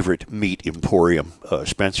 favorite meat emporium.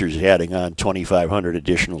 Spencer's adding on 2,500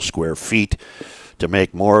 additional square feet to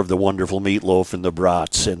make more of the wonderful meatloaf and the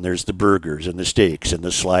brats, and there's the burgers and the steaks and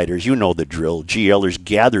the sliders. You know the drill. GLers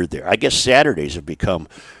gathered there. I guess Saturdays have become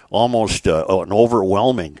almost an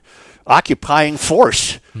overwhelming occupying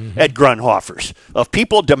force at Grunhofer's of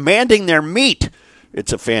people demanding their meat.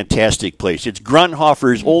 It's a fantastic place. It's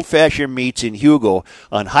Grunhofer's Old-Fashioned Meats in Hugo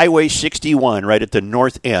on Highway 61 right at the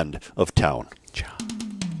north end of town.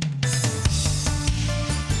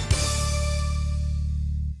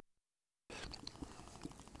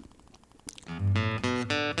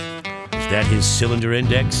 Is that his cylinder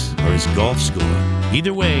index or his golf score?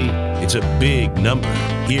 Either way, it's a big number.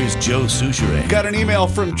 Here's Joe Souchere. Got an email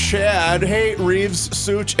from Chad. Hey, Reeves,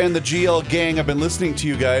 Such, and the GL gang. I've been listening to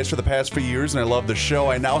you guys for the past few years, and I love the show.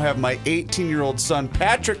 I now have my 18-year-old son,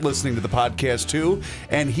 Patrick, listening to the podcast, too,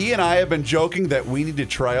 and he and I have been joking that we need to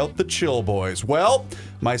try out the Chill Boys. Well,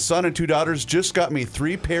 my son and 2 daughters just got me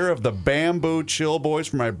 3 pair of the Bamboo Chill Boys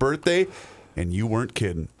for my birthday. And you weren't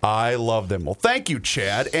kidding. I love them. Well, thank you,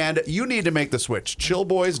 Chad. And you need to make the switch.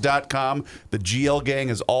 Chillboys.com. The GL gang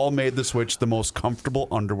has all made the switch the most comfortable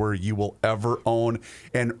underwear you will ever own.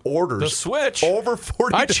 And orders. The switch? Over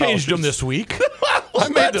 $40. I changed them this week. Well, I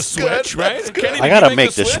made the that's switch, good. right? That's good. Kenny, I did got you to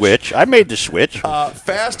make the switch. switch. I made the switch.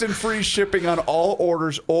 Fast and free shipping on all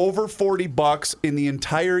orders over $40 in the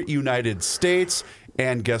entire United States.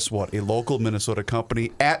 And guess what? A local Minnesota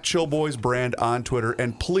company at Chill Boys Brand on Twitter.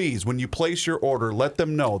 And please, when you place your order, let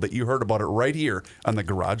them know that you heard about it right here on the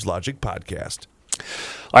Garage Logic podcast.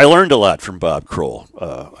 I learned a lot from Bob Kroll.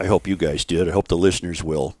 I hope you guys did. I hope the listeners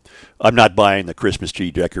will. I'm not buying the Christmas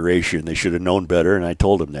tree decoration. They should have known better, and I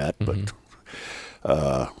told them that. But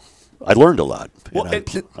I learned a lot. Well,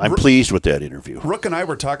 I'm pleased with that interview. Rook and I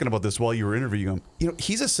were talking about this while you were interviewing him. You know,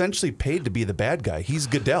 he's essentially paid to be the bad guy. He's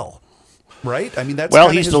Goodell, right? I mean, that's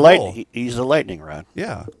he's his the role. He's the lightning rod.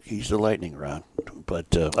 Yeah, he's the lightning rod.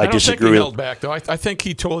 But I disagree. don't think he held back, though. I think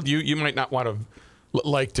he told you. You might not want to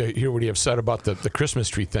like to hear what he have said about the Christmas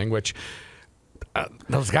tree thing, which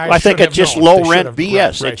those guys. I think it's just low rent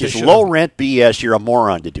BS. Right, it's just low rent BS. You're a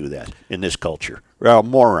moron to do that in this culture. You're a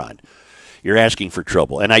moron. You're asking for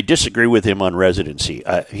trouble. And I disagree with him on residency.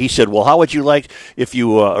 He said, well, how would you like, if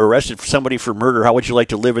you arrested somebody for murder, how would you like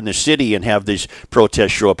to live in the city and have these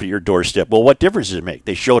protests show up at your doorstep? Well, what difference does it make?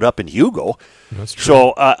 They showed up in Hugo. That's true.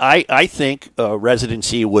 So I think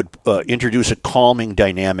residency would introduce a calming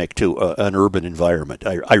dynamic to an urban environment.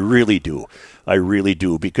 I really do. I really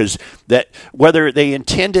do. Because that whether they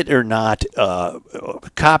intend it or not,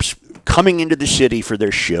 cops coming into the city for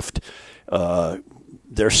their shift,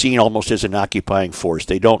 they're seen almost as an occupying force.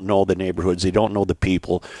 They don't know the neighborhoods. They don't know the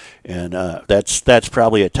people. And that's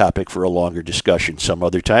probably a topic for a longer discussion some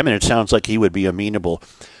other time. And it sounds like he would be amenable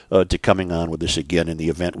to coming on with us again in the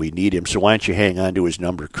event we need him. So why don't you hang on to his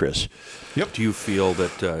number, Chris? Yep. Do you feel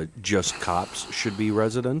that just cops should be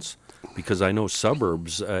residents? Because I know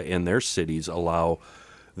suburbs in their cities allow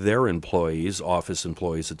their employees, office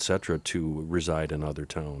employees, etc., to reside in other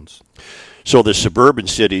towns. So the suburban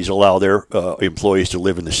cities allow their employees to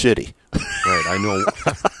live in the city. Right. I know.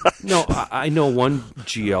 No, I know one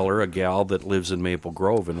GLer, a gal that lives in Maple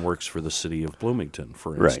Grove and works for the city of Bloomington,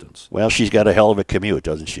 for instance. Right. Well, she's got a hell of a commute,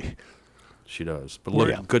 doesn't she? She does. But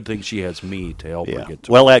look, good thing she has me to help her get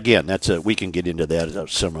to Well, again, we can get into that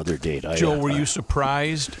some other date. Joe, were you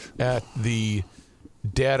surprised at the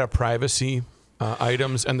data privacy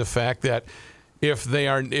items and the fact that if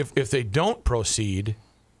they don't proceed,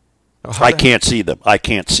 I can't see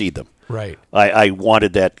them. Right. I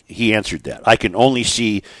wanted that. He answered that. I can only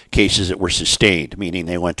see cases that were sustained, meaning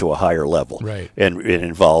they went to a higher level, right, and it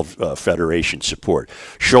involved Federation support.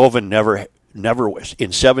 Chauvin never was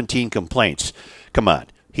in 17 complaints. Come on,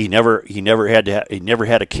 he never had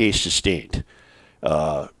a case sustained.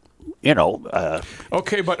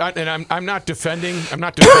 Okay, but I'm not defending. I'm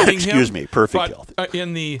not defending him. Excuse me. Perfect health.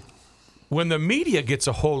 When the media gets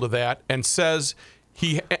a hold of that and says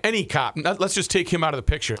any cop, let's just take him out of the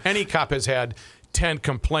picture. Any cop has had 10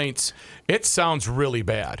 complaints. It sounds really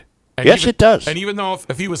bad. And yes, it does. And even though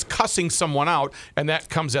if he was cussing someone out and that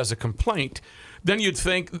comes as a complaint, then you'd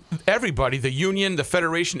think everybody, the union, the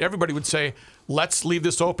federation, everybody would say, let's leave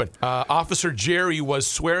this open. Officer Jerry was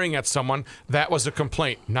swearing at someone. That was a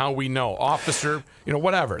complaint. Now we know. Officer,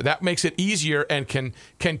 whatever. That makes it easier and can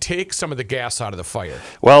take some of the gas out of the fire.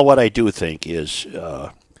 Well, what I do think is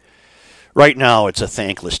right now it's a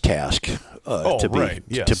thankless task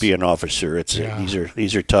to be an officer.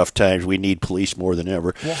 These are tough times. We need police more than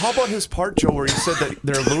ever. Well, how about his part, Joe, where he said that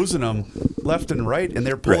they're losing them left and right, and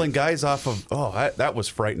they're pulling guys off of. That was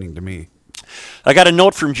frightening to me. I got a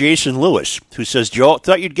note from Jason Lewis who says, Joe,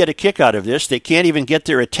 thought you'd get a kick out of this. They can't even get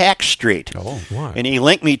their attacks straight. Oh, why? And he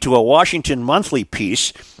linked me to a Washington Monthly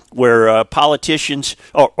piece where politicians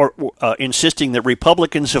are insisting that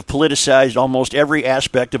Republicans have politicized almost every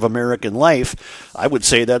aspect of American life. I would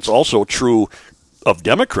say that's also true of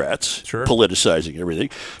Democrats, politicizing everything.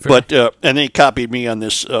 Fair. But and they copied me on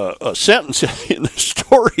this sentence in the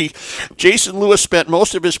story. Jason Lewis spent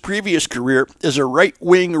most of his previous career as a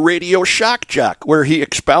right-wing radio shock jock, where he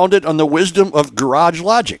expounded on the wisdom of garage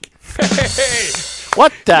logic. Hey!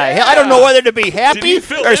 What the hell? I don't know whether to be happy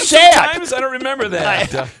or sad. Sometimes? I don't remember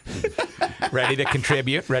that. Ready to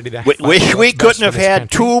contribute. Ready to. Wish we couldn't have had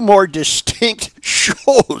two more distinct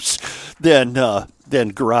shows than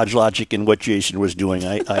Garage Logic and what Jason was doing.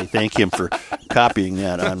 I thank him for copying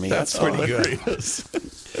that on me. That's pretty good.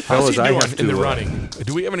 How's he doing in the running?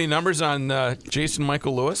 Do we have any numbers on Jason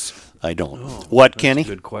Michael Lewis? I don't. What, Kenny?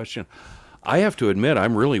 Good question. I have to admit,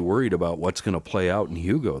 I'm really worried about what's going to play out in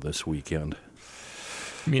Hugo this weekend.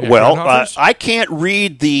 Well, I can't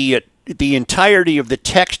read the entirety of the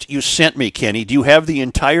text you sent me, Kenny. Do you have the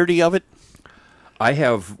entirety of it? I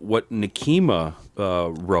have what Nikema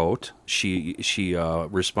wrote. She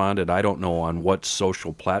responded, I don't know on what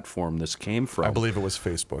social platform this came from. I believe it was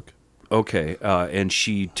Facebook. Okay, and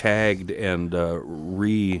she tagged and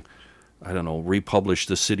republished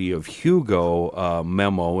the City of Hugo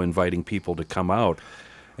memo inviting people to come out.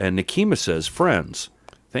 And Nikema says, friends,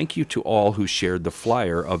 thank you to all who shared the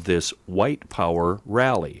flyer of this White Power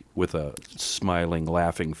rally with a smiling,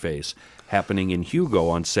 laughing face happening in Hugo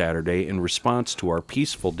on Saturday in response to our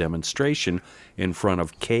peaceful demonstration in front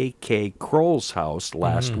of K.K. Kroll's house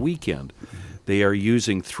last weekend. They are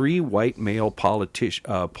using 3 white male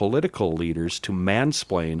political leaders to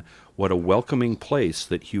mansplain what a welcoming place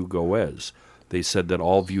that Hugo is. They said that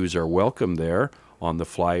all views are welcome there. On the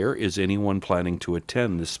flyer, is anyone planning to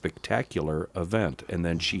attend this spectacular event? And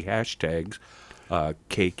then she hashtags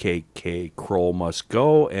KKK Kroll must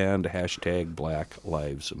go and hashtag Black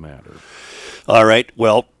Lives Matter. All right.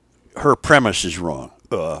 Well, her premise is wrong.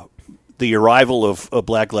 The arrival of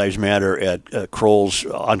Black Lives Matter at Kroll's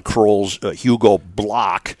Hugo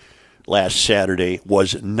block last Saturday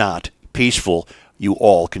was not peaceful. You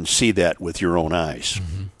all can see that with your own eyes.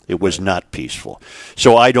 It was not peaceful.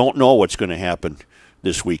 So I don't know what's going to happen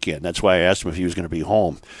this weekend. That's why I asked him if he was going to be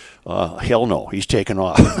home. Hell no, he's taken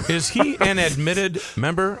off. Is he an admitted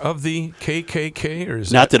member of the KKK, or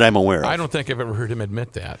is Not that I'm aware of. I don't think I've ever heard him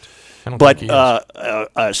admit that. I don't think he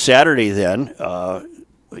is. Saturday then,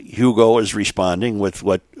 Hugo is responding with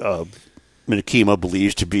what Minneapolis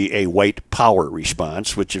believes to be a white power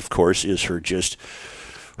response, which of course is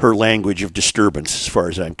her language of disturbance, as far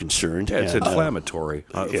as I'm concerned. Yeah, it's inflammatory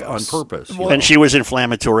on purpose. And she was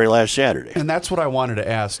inflammatory last Saturday. And that's what I wanted to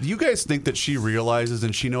ask. Do you guys think that she realizes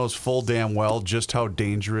and she knows full damn well just how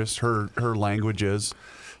dangerous her language is?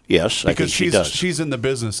 Yes, I think she does. She's in the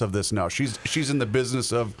business of this now. She's in the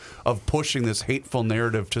business of pushing this hateful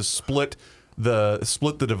narrative to split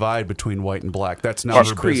the divide between white and black. That's now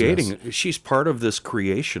her business. She's part of this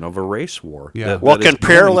creation of a race war. Yeah.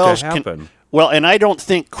 Well, and I don't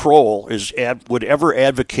think Kroll would ever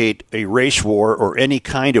advocate a race war or any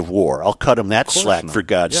kind of war. I'll cut him that slack, for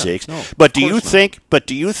God's sakes. No, but do you think that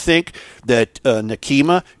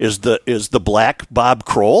Nikema is the black Bob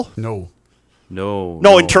Kroll? No.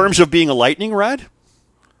 No, in terms of being a lightning rod?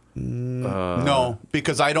 No,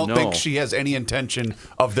 because I don't think she has any intention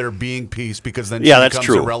of there being peace, because then that's becomes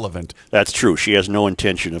true. irrelevant. That's true. She has no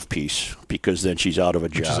intention of peace, because then she's out of a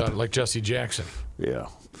job. Like Jesse Jackson. Yeah.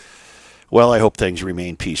 Well, I hope things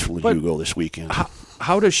remain peaceful in Hugo this weekend.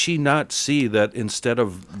 How does she not see that instead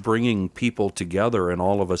of bringing people together and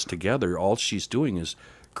all of us together, all she's doing is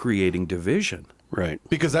creating division? Right.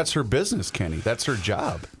 Because that's her business, Kenny. That's her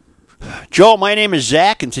job. Joe, my name is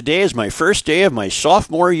Zach, and today is my first day of my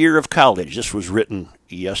sophomore year of college. This was written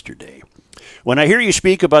yesterday. When I hear you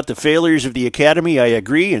speak about the failures of the academy, I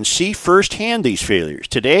agree and see firsthand these failures.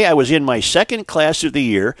 Today, I was in my second class of the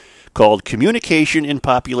year called Communication in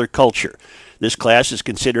Popular Culture. This class is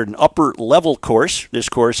considered an upper-level course. This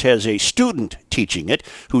course has a student teaching it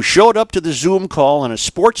who showed up to the Zoom call in a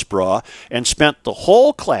sports bra and spent the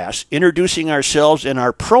whole class introducing ourselves and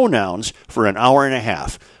our pronouns for an hour and a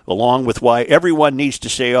half, along with why everyone needs to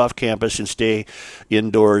stay off campus and stay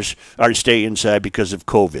indoors or stay inside because of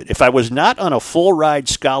COVID. If I was not on a full ride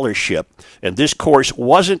scholarship and this course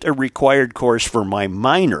wasn't a required course for my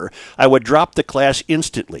minor, I would drop the class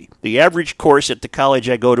instantly. The average course at the college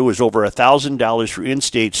I go to is over $1,000 for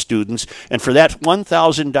in-state students, and for that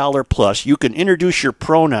 $1,000 plus, you can introduce your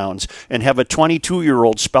pronouns and have a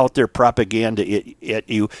 22-year-old spout their propaganda at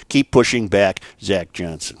you. Keep pushing back, Zach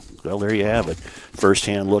Johnson. Well, there you have it.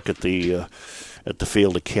 First-hand look at the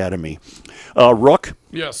failed academy. Rook?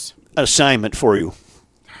 Yes. Assignment for you.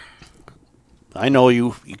 I know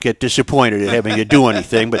you get disappointed at having to do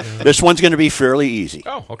anything, but this one's going to be fairly easy.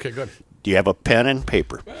 Oh, okay, good. Do you have a pen and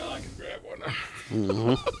paper? Well, I can grab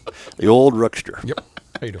one. The old Rookster. Yep.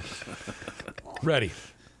 How you doing? Ready.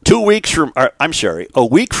 A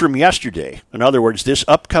week from yesterday, in other words, this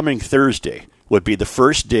upcoming Thursday, would be the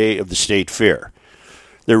first day of the state fair.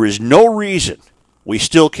 There is no reason we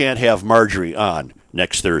still can't have Marjorie on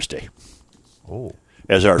next Thursday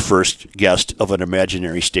as our first guest of an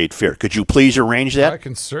imaginary state fair. Could you please arrange that? I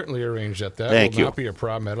can certainly arrange that. That Thank will you. not be a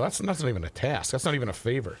problem. That's not even a task. That's not even a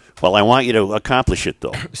favor. Well, I want you to accomplish it,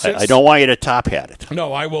 though. I don't want you to top hat it.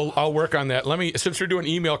 No, I'll work on that. Since you're doing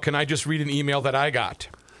email, can I just read an email that I got?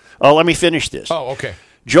 Oh, let me finish this. Oh, okay.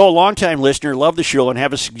 Joe, longtime listener, love the show and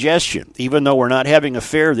have a suggestion. Even though we're not having a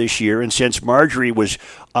fair this year, and since Marjorie was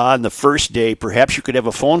on the first day, perhaps you could have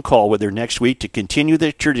a phone call with her next week to continue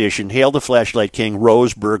the tradition. Hail the Flashlight King,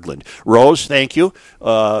 Rose Berglund. Rose, thank you.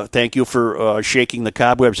 Thank you for shaking the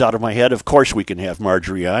cobwebs out of my head. Of course we can have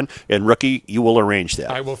Marjorie on. And Rookie, you will arrange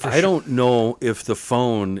that. I will for sure. I don't know if the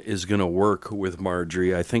phone is going to work with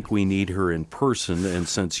Marjorie. I think we need her in person, and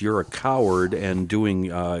since you're a coward and doing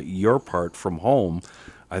your part from home,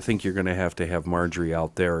 I think you're going to have Marjorie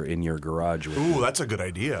out there in your garage with you. Ooh, that's a good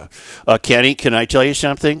idea. Kenny, can I tell you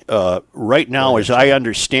something? Right now, as I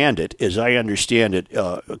understand it,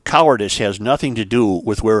 cowardice has nothing to do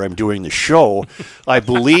with where I'm doing the show. I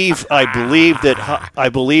believe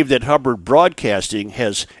that Hubbard Broadcasting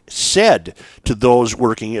has said to those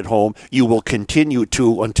working at home, you will continue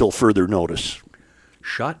to until further notice.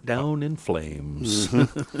 Shot down in flames. From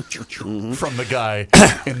the guy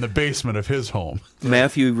in the basement of his home.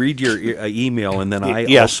 Matthew, read your email, and then I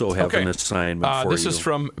Yes. also have an assignment for you. This is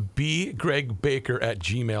from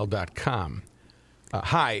bgregbaker@gmail.com.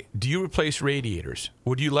 Hi, do you replace radiators?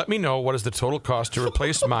 Would you let me know what is the total cost to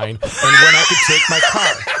replace mine and when I could take my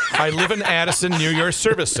car? I live in Addison near your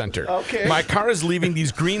service center. Okay. My car is leaving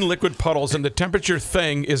these green liquid puddles and the temperature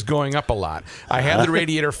thing is going up a lot. I had the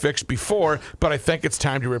radiator fixed before, but I think it's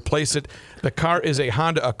time to replace it. The car is a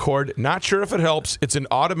Honda Accord. Not sure if it helps. It's an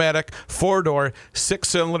automatic 4-door,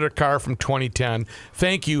 6-cylinder car from 2010.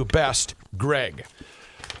 Thank you. Best, Greg.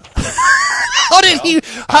 How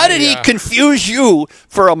did he confuse you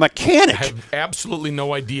for a mechanic? I have absolutely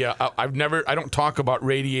no idea. I don't talk about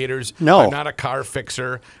radiators. No. I'm not a car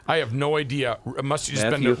fixer. I have no idea. It must have just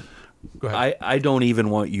Matthew, been. Go ahead. I don't even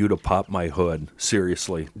want you to pop my hood.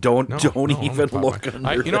 Seriously, don't even look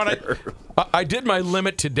under You know there. what? I did my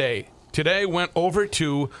limit today. Today I went over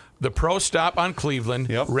to the Pro Stop on Cleveland.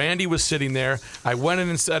 Yep. Randy was sitting there. I went in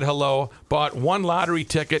and said hello, bought one lottery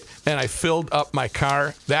ticket, and I filled up my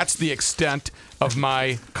car. That's the extent of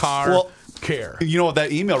my car care. You know what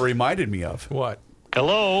that email reminded me of? What?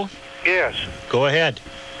 Hello? Yes. Go ahead.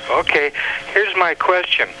 Okay. Here's my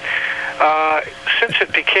question. Since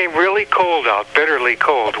it became really cold out, bitterly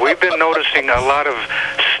cold, we've been noticing a lot of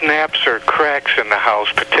snaps or cracks in the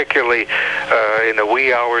house, particularly in the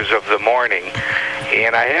wee hours of the morning.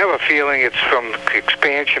 And I have a feeling it's from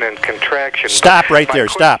expansion and contraction. Stop right there.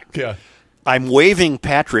 Stop. Yeah. I'm waving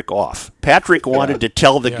Patrick off. Patrick wanted to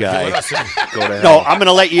tell the guy. Go to No, hell. I'm going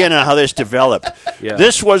to let you in on how this developed. Yeah.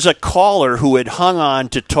 This was a caller who had hung on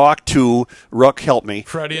to talk to, Rook, help me,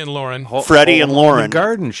 Freddie and Lauren. Freddie and Lauren,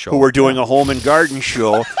 garden show. who were doing a home and garden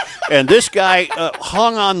show. And this guy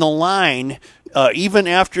hung on the line even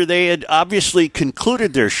after they had obviously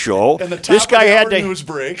concluded their show. And the top this guy of the had hour to news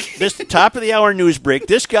break. This top of the hour news break.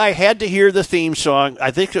 This guy had to hear the theme song.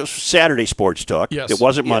 I think it was Saturday Sports Talk. Yes. It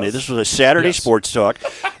wasn't Monday. Yes. This was a Saturday Yes. Sports Talk.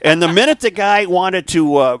 And the minute the guy wanted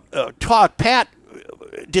to talk, Pat,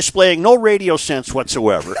 displaying no radio sense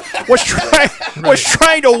whatsoever, was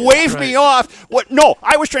trying to wave me off. No,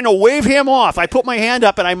 I was trying to wave him off. I put my hand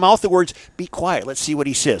up and I mouthed the words, "Be quiet. Let's see what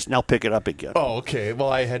he says." Now pick it up again. Oh, okay. Well,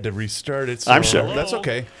 I had to restart it. So I'm sorry. That's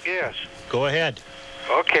okay. Yes. Go ahead.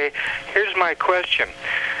 Okay. Here's my question.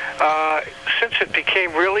 Since it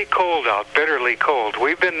became really cold out, bitterly cold,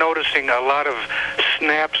 we've been noticing a lot of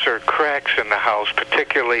snaps or cracks in the house,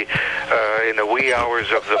 particularly in the wee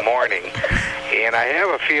hours of the morning. And I have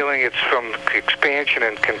a feeling it's from expansion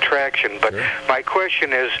and contraction. But my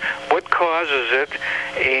question is, what causes it?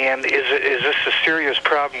 And is this a serious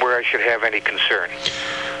problem where I should have any concern?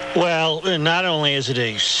 Well, not only is it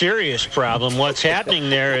a serious problem, what's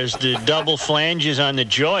happening there is the double flanges on the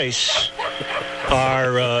joists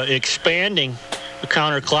are expanding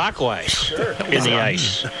counterclockwise in the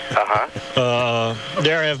ice.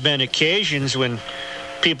 There have been occasions when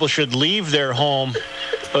people should leave their home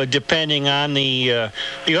depending on the...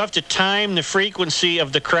 you have to time the frequency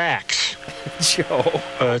of the cracks. Joe.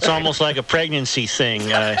 It's almost like a pregnancy thing. You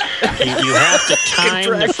have to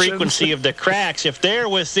time the frequency of the cracks. If they're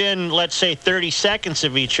within, let's say, 30 seconds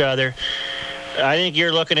of each other, I think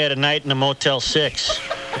you're looking at a night in a Motel 6.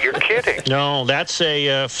 You're kidding. No, that's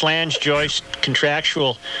a flange joist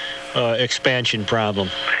contractual expansion problem.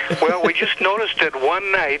 Well, we just noticed it one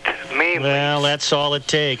night, mainly. Well, that's all it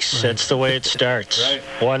takes. That's the way it starts.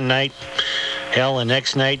 One night. Hell, the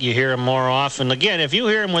next night you hear them more often. Again, if you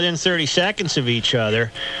hear them within 30 seconds of each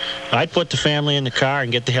other, I'd put the family in the car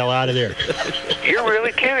and get the hell out of there. You're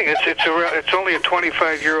really kidding. It's only a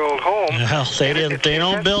 25-year-old home. Well, they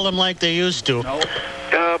don't build them like they used to.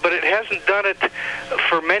 But it hasn't done it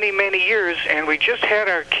for many, many years, and we just had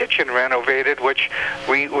our kitchen renovated, which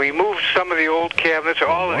we moved some of the old cabinets, or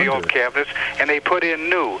all of the old cabinets, and they put in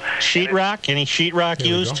new. Sheetrock? Any sheetrock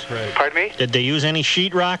used? Pardon me? Did they use any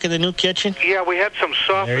sheetrock in the new kitchen? Yeah, we had some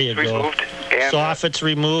There you soffits go. removed. And, Soffits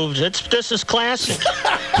removed. This is classic.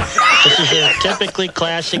 This is a typically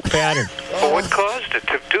classic pattern. well, what caused it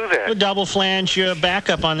to do A that? double flange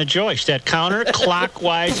backup on the joist, that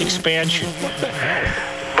counterclockwise expansion.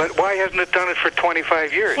 But why hasn't it done it for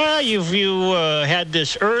 25 years? Well, you had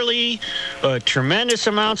this early, tremendous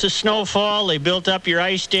amounts of snowfall. They built up your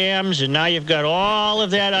ice dams, and now you've got all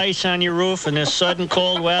of that ice on your roof in this sudden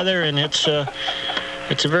cold weather, and it's a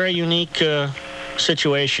very unique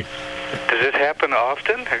situation. Does it happen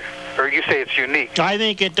often? Or you say it's unique? I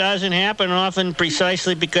think it doesn't happen often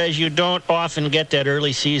precisely because you don't often get that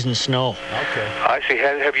early season snow. Okay. I see.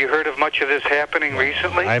 Have you heard of much of this happening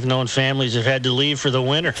recently? I've known families have had to leave for the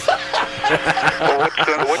winter. Well,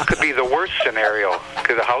 what could be the worst scenario?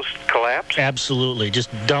 Could the house collapse? Absolutely. Just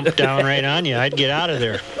dump down right on you. I'd get out of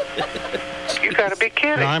there. You got to be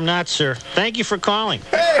kidding. No, I'm not, sir. Thank you for calling.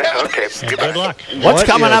 Okay. Good luck. What's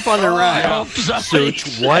coming up on the ride? I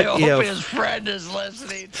hope his friend is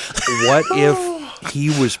listening. What if he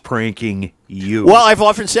was pranking you? Well, I've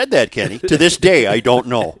often said that, Kenny. To this day, I don't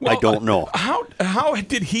know. I don't know. How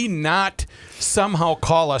did he not somehow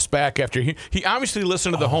call us back after he obviously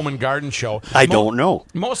listened to the Home and Garden show? I don't know.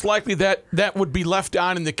 Most likely that would be left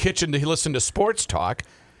on in the kitchen to listen to sports talk.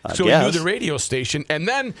 So he knew the radio station, and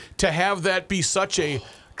then to have that be such a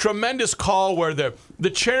tremendous call where the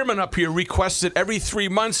chairman up here requests it every 3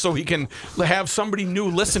 months so he can have somebody new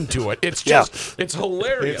listen to it. It's just, it's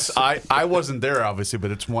hilarious. I wasn't there, obviously, but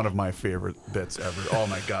it's one of my favorite bits ever. Oh,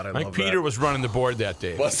 my God, I love that. Peter was running the board that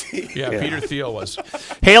day. Was he? Yeah, Peter Thiel was.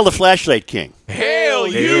 Hail the Flashlight King. Hail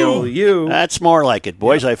you! Hail you! That's more like it,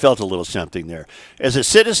 boys. I felt a little something there. As a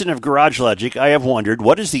citizen of Garage Logic, I have wondered,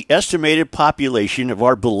 what is the estimated population of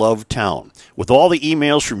our beloved town? With all the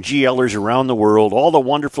emails from GLers around the world, all the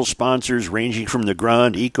wonderful sponsors ranging from the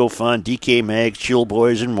Grund, EcoFund, DK Mags, Chill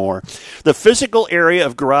Boys, and more, the physical area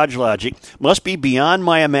of Garage Logic must be beyond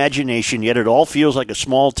my imagination, yet it all feels like a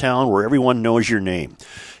small town where everyone knows your name.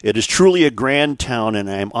 It is truly a grand town, and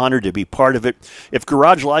I am honored to be part of it. If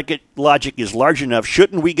Garage Logic is large enough,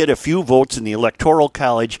 shouldn't we get a few votes in the Electoral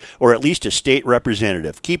College or at least a state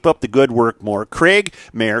representative? Keep up the good work, more.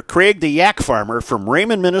 Mayor Craig the Yak Farmer from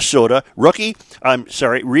Raymond, Minnesota.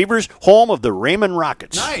 Reavers, home of the Raymond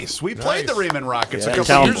Rockets. Nice. We played the Raymond Rockets a couple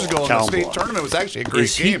Town years ago in the state tournament. It was actually a great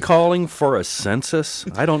Is game. he calling for a census?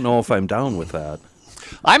 I don't know if I'm down with that.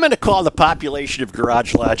 I'm going to call the population of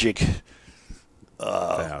Garage Logic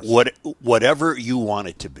whatever you want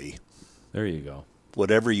it to be. There you go.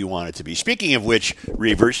 Whatever you want it to be. Speaking of which,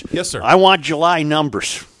 Reavers, yes, sir. I want July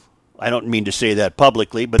numbers. I don't mean to say that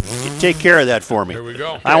publicly, but take care of that for me. There we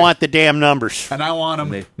go. I want the damn numbers. And I want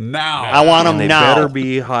them now. I want them They now. better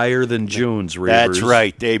be higher than June's, Reavers. That's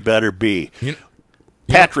right. They better be.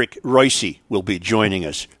 Patrick Reusse will be joining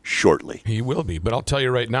us shortly. He will be, but I'll tell you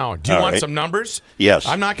right now. Do you want some numbers? Yes.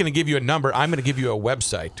 I'm not going to give you a number. I'm going to give you a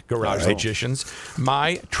website, Garage Logicians,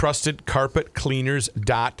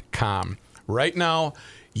 mytrustedcarpetcleaners.com. Right now,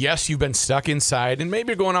 yes, you've been stuck inside, and maybe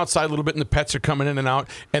you're going outside a little bit, and the pets are coming in and out,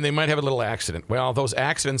 and they might have a little accident. Well, those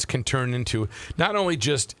accidents can turn into not only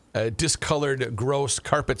just discolored, gross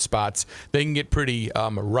carpet spots, they can get pretty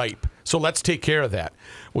ripe. So let's take care of that.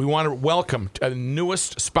 We want to welcome the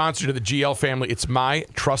newest sponsor to the GL family. It's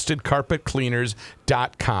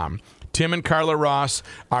mytrustedcarpetcleaners.com. Tim and Carla Ross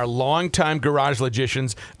are longtime Garage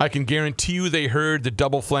Logicians. I can guarantee you they heard the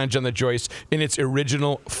double flange on the joist in its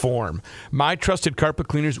original form. My Trusted Carpet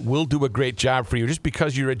Cleaners will do a great job for you just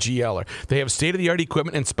because you're a GLer. They have state-of-the-art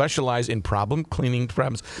equipment and specialize in problem cleaning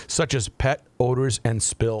problems such as pet odors and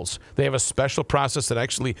spills. They have a special process that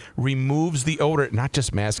actually removes the odor, not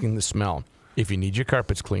just masking the smell. If you need your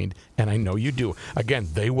carpets cleaned, and I know you do, again,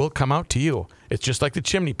 they will come out to you. It's just like the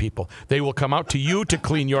chimney people. They will come out to you to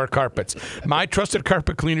clean your carpets.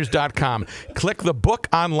 MyTrustedCarpetCleaners.com. Click the Book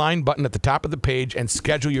Online button at the top of the page and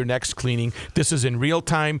schedule your next cleaning. This is in real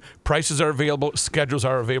time. Prices are available. Schedules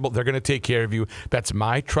are available. They're going to take care of you. That's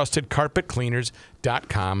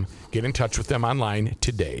MyTrustedCarpetCleaners.com. Get in touch with them online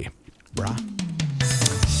today. Brah.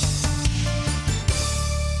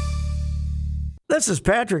 This is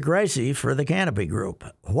Patrick Reusse for the Canopy Group.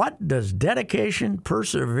 What does dedication,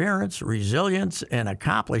 perseverance, resilience, and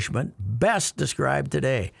accomplishment best describe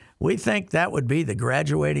today? We think that would be the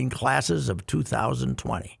graduating classes of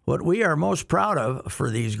 2020. What we are most proud of for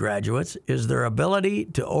these graduates is their ability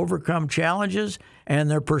to overcome challenges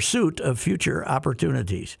and their pursuit of future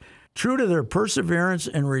opportunities. True to their perseverance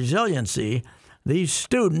and resiliency, these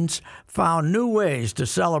students found new ways to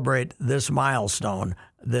celebrate this milestone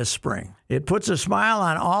this spring. It puts a smile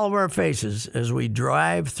on all of our faces as we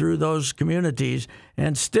drive through those communities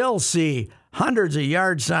and still see hundreds of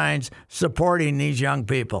yard signs supporting these young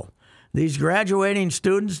people. These graduating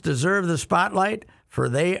students deserve the spotlight, for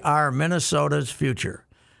they are Minnesota's future.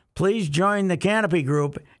 Please join the Canopy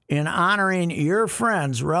Group in honoring your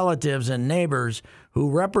friends, relatives, and neighbors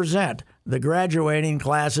who represent the graduating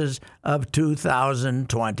classes of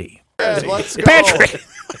 2020. Let's go. Patrick!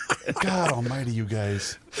 God almighty, you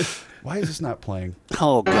guys. Why is this not playing?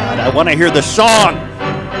 Oh, God. I want to hear the song.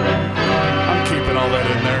 I'm keeping all that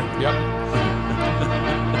in there. Yep.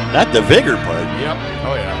 Not the vigor part. Yep.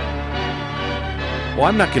 Oh, yeah. Well,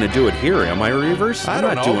 I'm not going to do it here, am I, Reavers? I I'm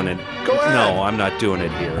don't not know. doing it. Go ahead. No, I'm not doing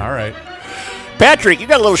it here. All right. Patrick, you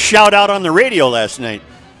got a little shout out on the radio last night.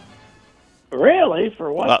 Really?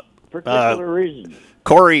 For what particular reason?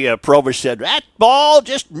 Corey Provis said, that ball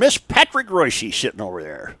just missed Patrick Reusse sitting over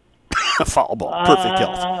there. Foul ball. Perfect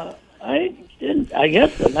health. I didn't. I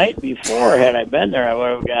guess the night before, had I been there, I would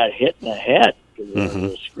have got hit in the head. There was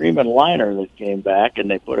a screaming liner that came back, and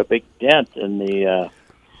they put a big dent in the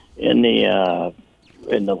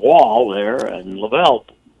wall there, and Lavelle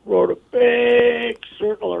wrote a big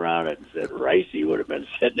circle around it and said Ricey would have been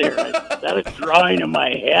sitting there. Instead of drawing in my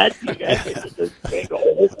head, you guys did this big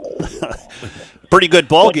hole. Pretty good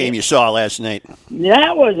ball game you saw last night.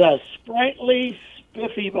 That was a sprightly,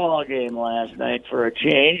 spiffy ball game last night for a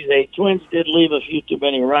change. The Twins did leave a few too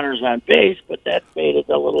many runners on base, but that made it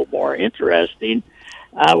a little more interesting.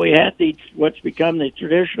 We had what's become the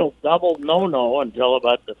traditional double no-no until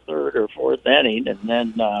about the third or fourth inning, and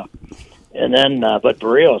then but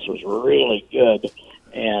Barrios was really good.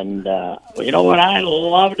 And you know what I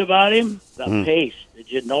loved about him? The pace.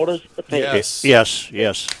 Did you notice the pace?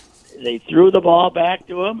 Yes. They threw the ball back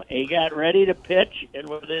to him. He got ready to pitch, and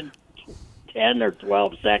within 10 or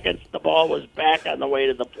 12 seconds, the ball was back on the way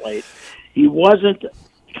to the plate. He wasn't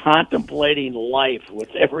contemplating life with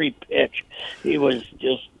every pitch. He was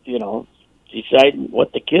just, deciding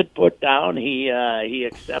what the kid put down. He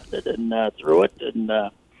accepted and threw it. And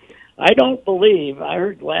I don't believe, I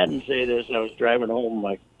heard Gladden say this. I was driving home,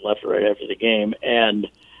 left right after the game, and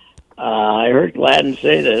I heard Gladden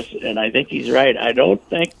say this, and I think he's right. I don't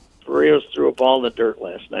think Barrios threw a ball in the dirt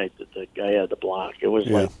last night that the guy had to block. It was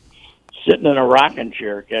like sitting in a rocking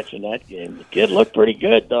chair catching that game. The kid looked pretty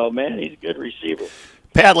good, though, man. He's a good receiver.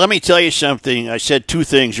 Pat, let me tell you something. I said two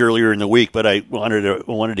things earlier in the week, but I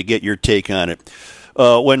wanted to get your take on it.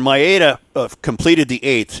 When Maeda completed the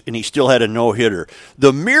eighth and he still had a no-hitter,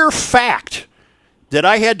 the mere fact that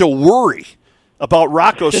I had to worry about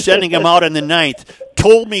Rocco sending him out in the ninth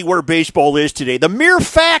told me where baseball is today. The mere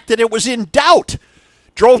fact that it was in doubt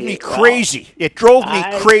drove me crazy. It drove me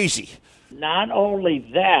crazy. Not only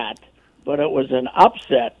that, but it was an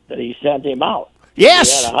upset that he sent him out.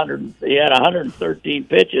 Yes. He had 113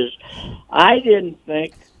 pitches. I didn't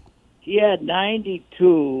think he had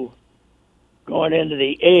 92 going into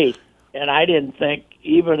the eighth, and I didn't think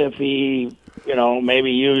even if he,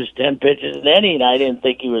 maybe used 10 pitches an inning, I didn't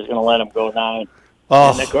think he was going to let him go 9.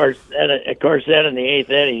 Oh. And of course, then in the eighth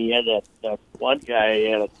inning, he had that one guy. He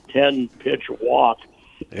had a 10-pitch walk,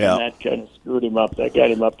 and that kind of screwed him up. That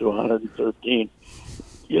got him up to 113.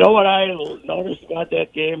 You know what I noticed about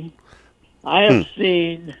that game? I have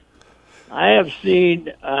seen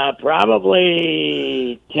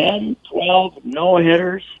probably 10, 12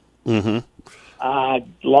 no-hitters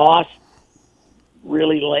lost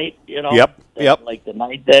really late, Yep. like the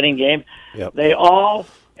ninth inning game. Yep. They all,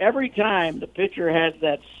 every time the pitcher has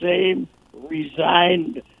that same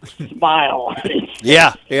resigned smile on his face.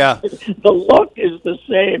 Yeah. The look is the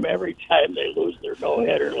same every time they lose their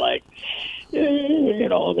no-hitter, like,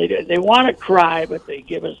 they want to cry, but they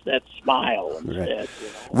give us that smile instead.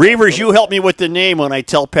 Reavers, you help me with the name when I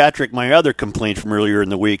tell Patrick my other complaint from earlier in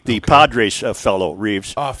the week, the Padres fellow,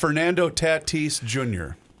 Reeves. Fernando Tatis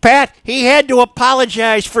Jr. Pat, he had to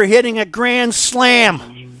apologize for hitting a grand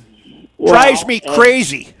slam. Drives me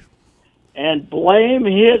crazy. And blame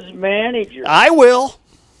his manager. I will.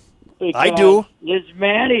 I do. His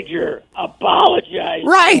manager apologized.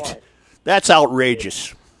 Right. For it. That's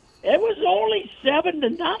outrageous. It was only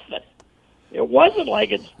 7-0. It wasn't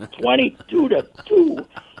like it's 22-2.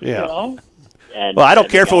 Yeah. And, well, I don't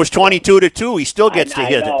care if it was 22-2. He still gets to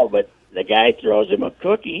hit it. I know, but the guy throws him a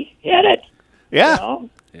cookie. Hit it. Yeah.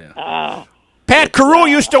 Pat Carew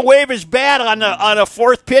used to wave his bat on a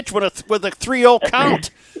fourth pitch with a 3-0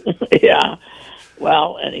 count. Yeah.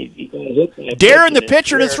 Well, and he got hit by a daring the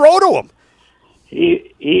pitcher to throw to him.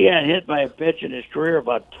 He got hit by a pitch in his career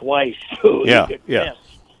about twice, too. Yeah. He could miss.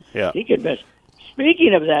 Yeah. He could miss.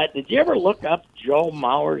 Speaking of that, did you ever look up Joe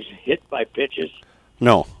Mauer's hit by pitches?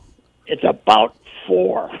 No. It's about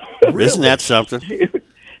 4. Really? Isn't that something?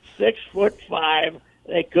 6'5".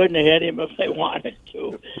 They couldn't have hit him if they wanted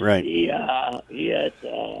to. Right. He had. I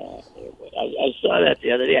saw that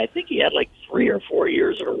the other day. I think he had like 3 or 4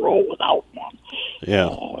 years in a row without one. Yeah.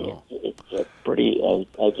 It's pretty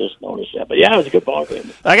I just noticed that. But yeah, it was a good ball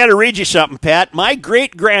game. I got to read you something, Pat. My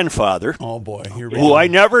great-grandfather, Oh boy, here we who go. I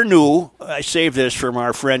never knew, I saved this from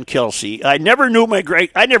our friend Kelsey. I never knew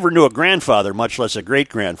a grandfather, much less a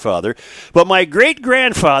great-grandfather. But my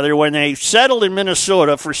great-grandfather, when they settled in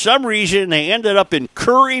Minnesota, for some reason they ended up in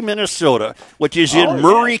Curry, Minnesota, which is in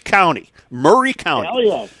Murray County. Murray County. Hell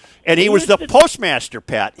yeah. And he was the postmaster,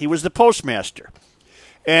 Pat. He was the postmaster.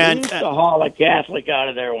 And we used to haul a Catholic out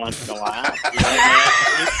of there once in a while.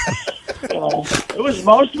 It was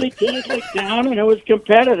mostly Catholic town, and it was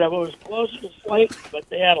competitive. It was closer to Slate, but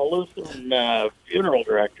they had a Lutheran funeral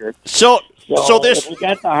director. So this if we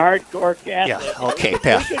got the hardcore Catholic. Yeah, okay,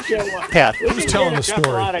 Pat. Pat, who's telling the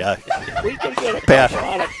story? We can get a Pat. couple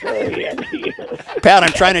out of Curry every year. Pat,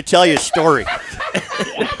 I'm trying to tell you a story.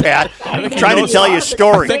 Pat, I'm trying to tell you a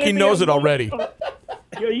story. I think he knows it already.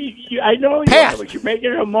 I know you Pat. are, but you're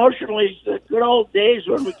making it emotionally. It's the good old days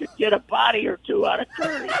when we could get a body or two out of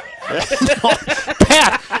Curry.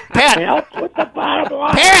 Pat, Help with the bottom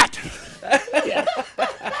line. Pat.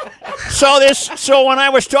 So when I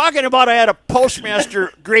was talking about I had a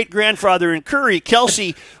postmaster great-grandfather in Curry,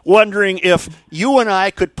 Kelsey wondering if you and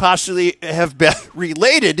I could possibly have been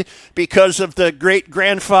related because of the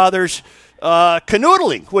great-grandfather's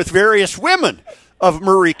canoodling with various women of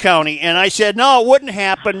Murray County. And I said, no, it wouldn't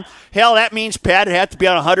happen. Hell, that means Pat would have to be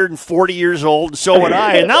on 140 years old, and so would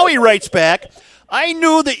I. And now he writes back, I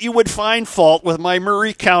knew that you would find fault with my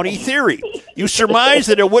Murray County theory. You surmised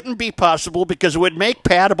that it wouldn't be possible because it would make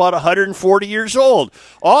Pat about 140 years old.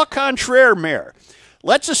 Au contraire, Mayor.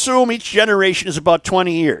 Let's assume each generation is about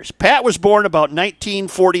 20 years. Pat was born about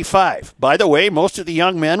 1945. By the way, most of the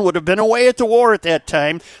young men would have been away at the war at that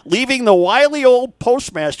time, leaving the wily old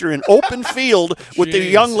postmaster in open field with the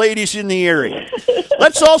young ladies in the area.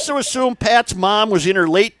 Let's also assume Pat's mom was in her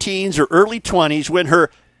late teens or early 20s when her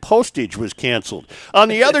postage was canceled. On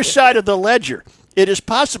the other side of the ledger, it is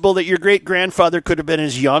possible that your great-grandfather could have been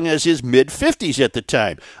as young as his mid-50s at the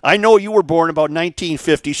time. I know you were born about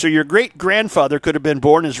 1950, so your great-grandfather could have been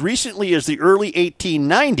born as recently as the early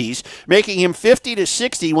 1890s, making him 50 to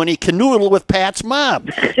 60 when he canoodled with Pat's mom.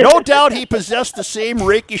 No doubt he possessed the same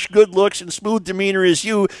rakish good looks and smooth demeanor as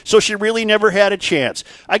you, so she really never had a chance.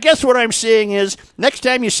 I guess what I'm saying is, next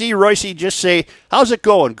time you see Reusse, just say, how's it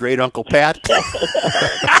going, great-uncle Pat?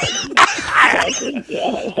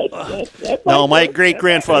 No, my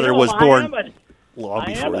great-grandfather was born long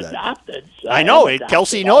before that. Adopted, so I know.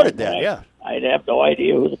 Kelsey noted that, yeah. I'd have no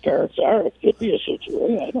idea who the parents are. It could be a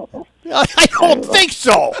situation. I don't know. I don't think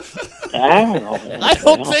so. I don't know. I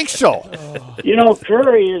don't think so. You know,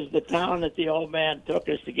 Curry is the town that the old man took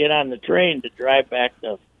us to get on the train to drive back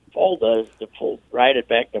to Fulda, ride it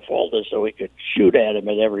back to Fulda so we could shoot at him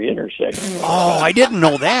at every intersection. Oh, I didn't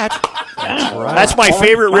know that. That's my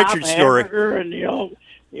favorite Richard story. And,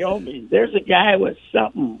 there's a guy with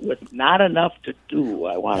something with not enough to do,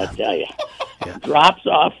 I want to tell you. Drops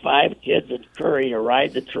off 5 kids in Curry to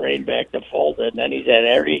ride the train back to Fulda, and then he's at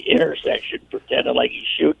every intersection pretending like he's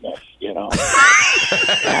shooting us,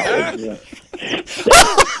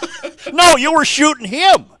 No, you were shooting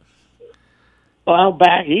him. Well,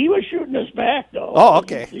 he was shooting us back, though. Oh,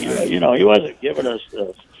 okay. He wasn't giving us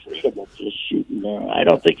the freedom of just shooting. I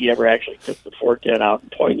don't think he ever actually took the .410 out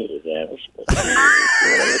and pointed it at us. But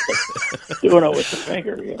doing it with the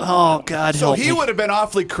finger. Oh, God So help he me. would have been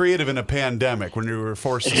awfully creative in a pandemic when you were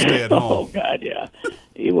forced to stay at home. Oh, God, yeah.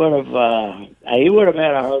 He would have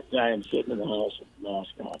had a hard time sitting in the house with a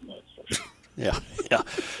mask on. That's for sure. Yeah.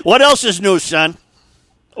 What else is new, son?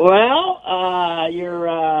 Well, your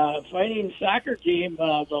fighting soccer team,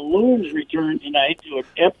 the Loons, returned tonight to an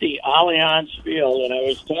empty Allianz Field, and I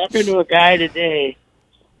was talking to a guy today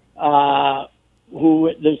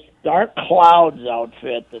who, this Dark Clouds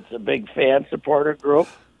outfit that's a big fan supporter group,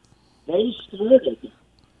 they started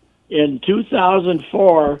in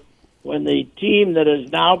 2004 when the team that has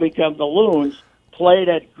now become the Loons played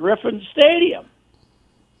at Griffin Stadium,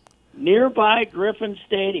 nearby Griffin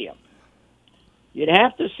Stadium. You'd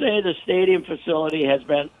have to say the stadium facility has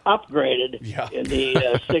been upgraded in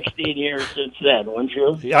the 16 years since then, wouldn't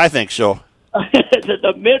you? Yeah, I think so.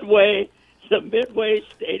 The Midway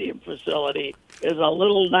Stadium facility is a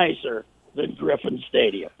little nicer than Griffin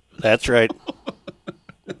Stadium. That's right.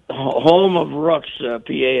 Home of Reusse'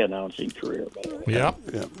 PA announcing career, by the way. Yeah.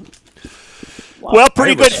 Well,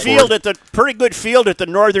 pretty good field at the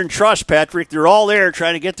Northern Trust, Patrick. They're all there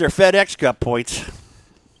trying to get their FedEx Cup points.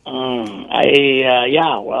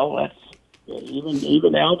 Well, that's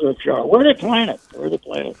even Eldritch are. Where are they playing it?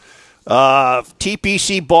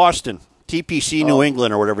 TPC Boston, TPC New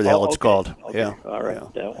England, or whatever the hell it's called. Okay. Yeah. All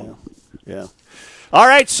right. That one. Yeah. All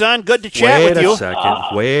right, son. Good to chat with you. Wait a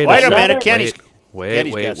second. Wait a minute. Kenny's Wait.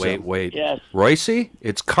 Yes. Reusse,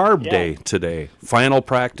 it's carb day today. Final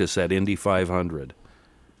practice at Indy 500.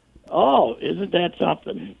 Oh, isn't that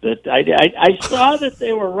something? That I saw that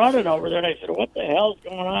they were running over there, and I said, what the hell's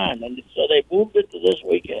going on? And so they moved it to this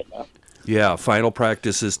weekend. Huh? Yeah, final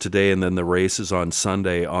practice is today, and then the race is on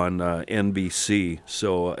Sunday on NBC.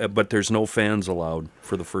 So, but there's no fans allowed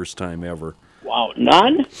for the first time ever. Wow,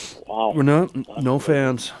 none? Wow. No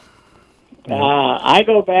fans. I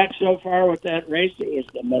go back so far with that race. It was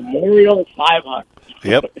the Memorial 500.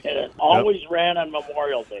 Yep. And it always ran on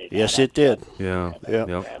Memorial Day. Yes, it did. Yeah.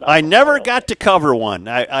 Yep. I never got to cover one.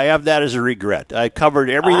 I have that as a regret. I covered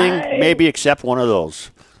everything, maybe except one of those.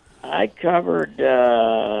 I covered 3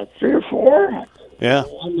 or 4. Yeah.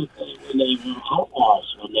 When they were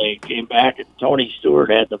outlaws, when they came back, and Tony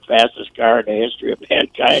Stewart had the fastest car in the history of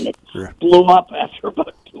mankind. It blew up after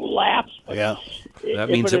about 2 laps. But yeah. That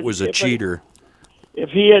means it was a cheater.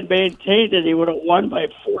 If he had maintained it, he would have won by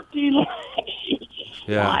 14 laps.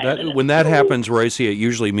 Yeah, when that happens, Reusse, it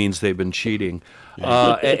usually means they've been cheating.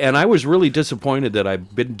 And I was really disappointed that I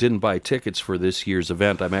didn't buy tickets for this year's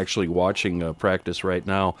event. I'm actually watching practice right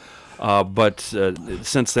now. But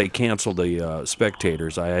since they canceled the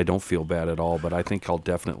spectators, I don't feel bad at all. But I think I'll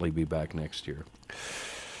definitely be back next year.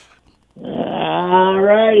 All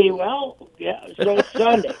righty. Well, yeah. So it's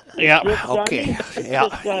Sunday. Yeah. Okay. Yeah.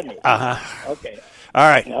 Sunday. Okay. All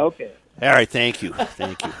right. Okay. All right. Thank you.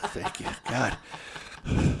 God.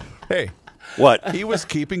 Hey. What? He was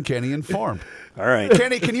keeping Kenny informed. All right.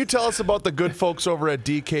 Kenny, can you tell us about the good folks over at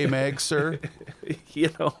DK Mag, sir?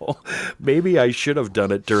 Maybe I should have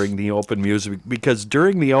done it during the open music, because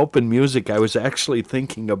during the open music, I was actually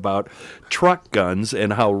thinking about truck guns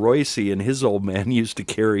and how Reusse and his old man used to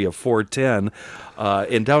carry a 410.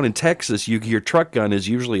 And down in Texas, your truck gun is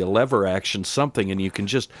usually a lever action something, and you can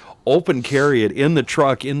just open carry it in the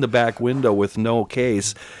truck, in the back window with no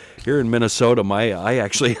case. Here in Minnesota, I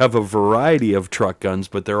actually have a variety of truck guns,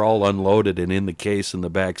 but they're all unloaded and in the case in the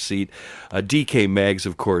back seat. DK Mags,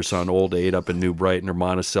 of course, on Old 8 up in New Brighton, or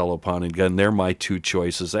Monticello Pond and Gun. They're my 2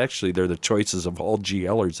 choices. Actually, they're the choices of all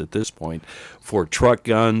GLers at this point for truck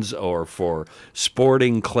guns or for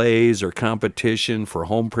sporting clays or competition, for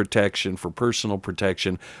home protection, for personal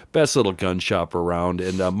protection. Best little gun shop around.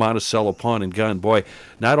 And Monticello Pond and Gun, boy,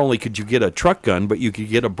 not only could you get a truck gun, but you could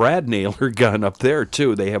get a Brad Naylor gun up there,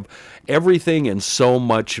 too. They have everything and so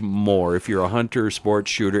much more. If you're a hunter,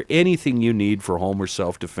 sports shooter, anything you need for home or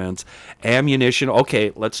self-defense. Ammunition.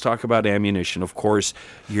 Okay, let's talk about ammunition. Of course,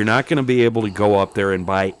 you're not going to be able to go up there and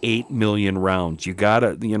buy 8 million rounds. You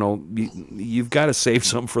gotta, you've got to save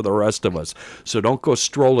some for the rest of us. So don't go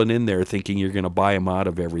strolling in there thinking you're going to buy them out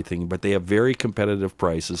of everything. But they have very competitive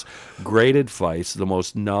prices, great advice, the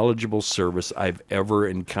most knowledgeable service I've ever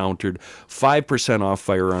encountered. 5% off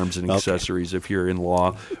firearms and accessories if you're in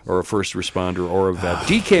law or a first responder or a vet.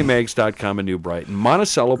 DKMags.com in New Brighton.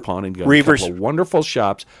 Monticello Pawn and Gun. Reavers. A couple of wonderful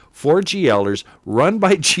shops for GLers, run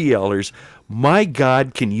by GLers. My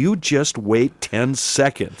God, can you just wait 10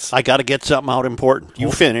 seconds? I got to get something out important.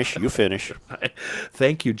 You finish.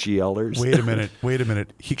 Thank you, GLers. Wait a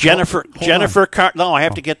minute. Jennifer, no, I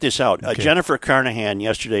have to get this out. Okay. Jennifer Carnahan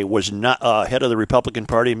yesterday was not head of the Republican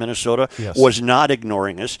Party in Minnesota. Yes. Was not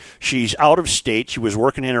ignoring us. She's out of state. She was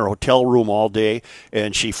working in her hotel room all day,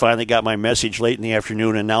 and she finally got my message late in the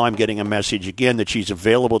afternoon. And now I'm getting a message again that she's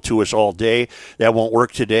available to us all day. That won't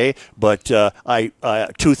work today, but I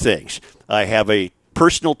 2 things. I have a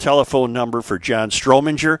personal telephone number for John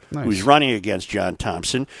Strominger, who's running against John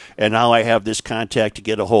Thompson, and now I have this contact to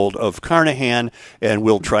get a hold of Carnahan, and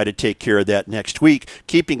we'll try to take care of that next week,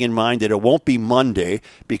 keeping in mind that it won't be Monday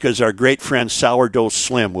because our great friend Sourdough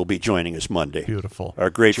Slim will be joining us Monday. Beautiful. Our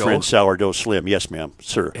great friend Sourdough Slim. Yes, ma'am.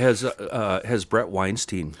 Sir. Has Brett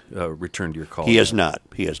Weinstein returned your call? He has not.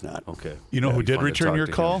 Okay. You know who did return your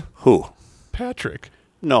call? Who? Patrick.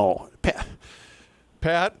 No.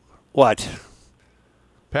 Pat? What?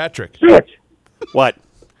 Patrick. What?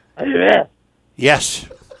 Are you there? Yes.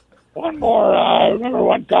 One more. I remember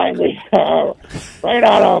one time we right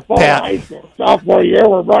out of full high school sophomore year,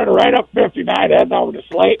 we're running right up 59, heading over to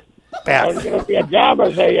Slate. Pat. I was going to get a job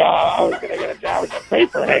as a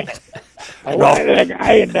paper hanger. I went to the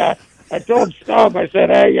guy and I told Stubb, I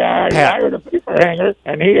said, hey, I hired a paper hanger,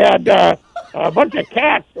 and he had a bunch of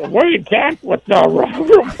cats, worried cats with a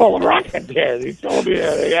room full of rocking chairs. He told me he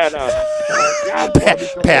had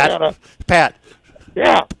Pat.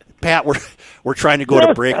 Yeah. Pat, we're trying to go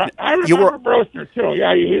to break. I remember Brewster, too.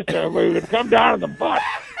 Yeah, we would come down in the bus.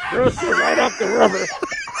 Brewster right up the river,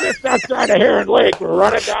 just outside of Heron Lake. We're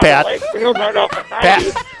running down the lake field right up the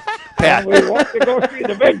 90s. Pat. We went to go see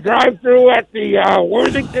the big drive-through at the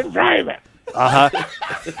Worthington Drive-In. Uh-huh.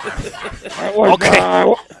 Okay.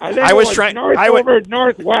 I was trying. Over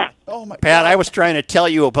northwest. Oh my Pat, God. I was trying to tell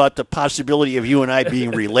you about the possibility of you and I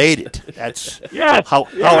being related. That's Yes.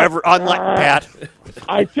 however, unlike Pat.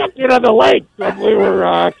 I took you to the lake when we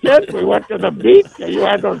were kids. We went to the beach, and you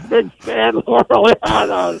had those big sand laurel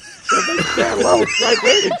the big sand laurel striped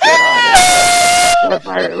bathing suit on. If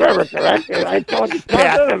I remember correctly, I told you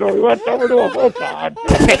something, and we went over to a hookah on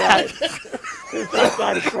just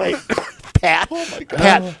outside of Slate. Pat,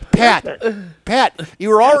 Pat, you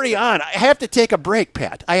were already on. I have to take a break,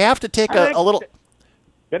 Pat. I have to take a little.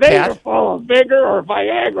 They either full of Vigor or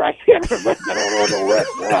Viagra. I can't remember. I don't know which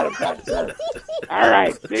one. All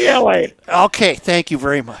right. See you later. Okay. Thank you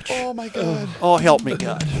very much. Oh my God. Oh, help me,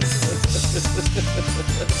 God.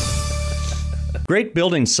 Great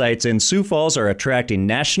building sites in Sioux Falls are attracting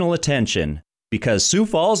national attention because Sioux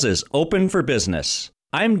Falls is open for business.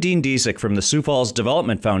 I'm Dean Diesick from the Sioux Falls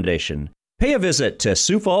Development Foundation. Pay a visit to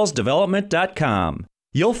SiouxFallsDevelopment.com.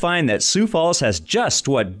 You'll find that Sioux Falls has just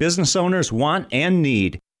what business owners want and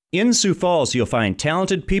need. In Sioux Falls, you'll find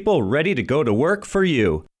talented people ready to go to work for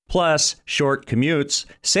you. Plus, short commutes,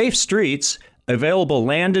 safe streets, available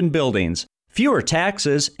land and buildings, fewer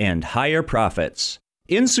taxes, and higher profits.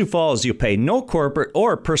 In Sioux Falls, you pay no corporate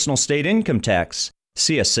or personal state income tax,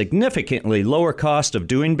 see a significantly lower cost of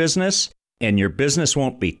doing business, and your business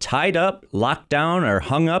won't be tied up, locked down, or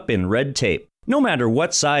hung up in red tape. No matter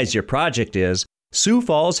what size your project is, Sioux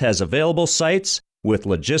Falls has available sites with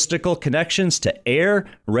logistical connections to air,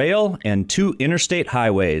 rail, and 2 interstate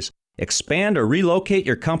highways. Expand or relocate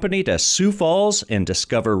your company to Sioux Falls and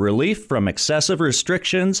discover relief from excessive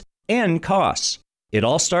restrictions and costs. It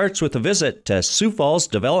all starts with a visit to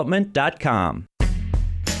SiouxFallsDevelopment.com.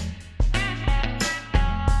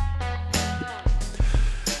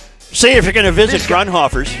 See if you're going to visit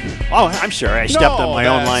Grunhofer's. Oh, I'm sorry. I stepped on my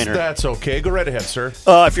own liner. That's okay. Go right ahead, sir.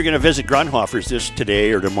 If you're going to visit Grunhofer's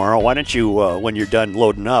today or tomorrow, why don't you, when you're done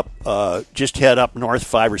loading up, just head up north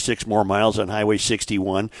 5 or 6 more miles on Highway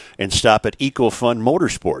 61 and stop at EcoFun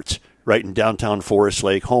Motorsports. Right in downtown Forest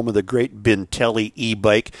Lake, home of the great Bintelli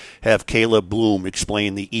e-bike. Have Kayla Bloom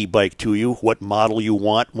explain the e-bike to you, what model you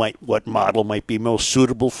want, what model might be most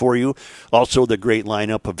suitable for you. Also, the great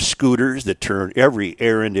lineup of scooters that turn every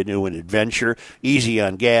errand into an adventure. Easy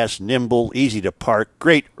on gas, nimble, easy to park,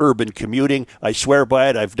 great urban commuting. I swear by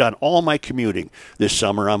it, I've done all my commuting this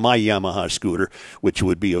summer on my Yamaha scooter, which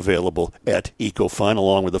would be available at EcoFun,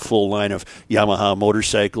 along with a full line of Yamaha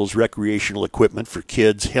motorcycles, recreational equipment for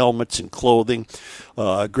kids, helmets, and clothing.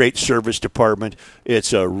 Great service department.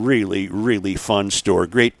 It's a really, really fun store.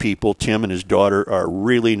 Great people. Tim and his daughter are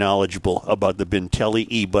really knowledgeable about the Bintelli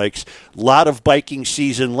e-bikes. A lot of biking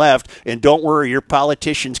season left, and don't worry, your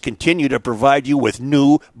politicians continue to provide you with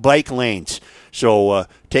new bike lanes. So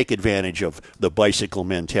take advantage of the bicycle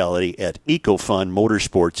mentality at EcoFun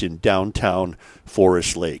Motorsports in downtown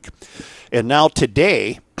Forest Lake. And now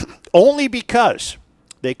today, only because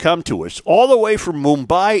they come to us all the way from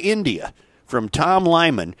Mumbai, India, from Tom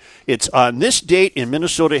Lyman. It's on this date in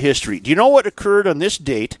Minnesota history. Do you know what occurred on this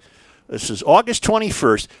date? This is August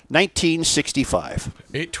 21st, 1965.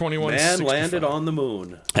 8/21/65. Man landed on the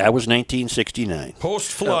moon. That was 1969.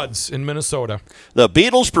 Post-floods in Minnesota. The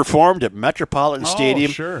Beatles performed at Metropolitan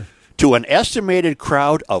Stadium to an estimated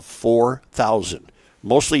crowd of 4,000.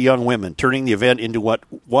 Mostly young women, turning the event into what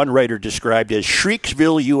one writer described as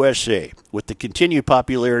Shrieksville, USA. With the continued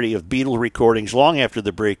popularity of Beatle recordings long after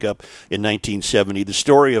the breakup in 1970, the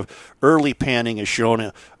story of early panning is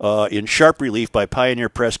shown in sharp relief by Pioneer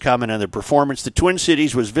Press comment on the performance. The Twin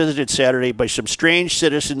Cities was visited Saturday by some strange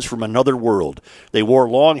citizens from another world. They wore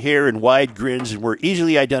long hair and wide grins and were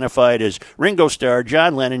easily identified as Ringo Starr,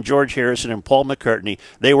 John Lennon, George Harrison, and Paul McCartney.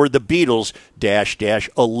 They were the Beatles'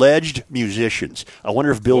 alleged musicians. I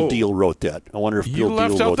wonder if Bill Deal wrote that. I wonder if Bill Deal wrote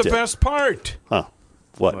that. You left out the best part. Huh.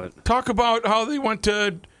 What? Talk about how they went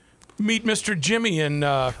to meet Mr. Jimmy in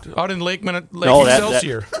out in Lake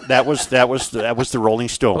Excelsior. That was the Rolling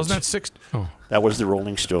Stones. Wasn't that 6? Oh. That was the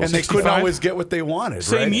Rolling Stones. And they couldn't always get what they wanted.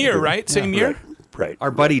 Same year, right? Same year. Right.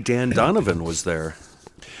 Our buddy Dan Donovan was there.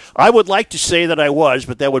 I would like to say that I was,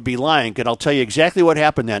 but that would be lying. And I'll tell you exactly what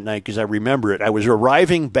happened that night because I remember it. I was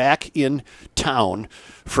arriving back in town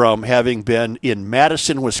from having been in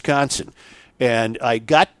Madison, Wisconsin. And I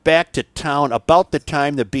got back to town about the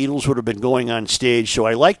time the Beatles would have been going on stage. So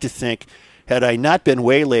I like to think, had I not been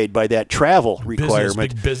waylaid by that travel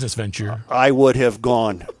requirement, big business venture, I would have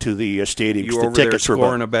gone to the stadium. You were over there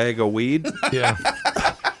scoring a bag of weed? Yeah.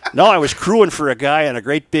 No, I was crewing for a guy on a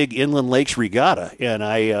great big inland lakes regatta, and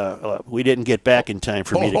we didn't get back in time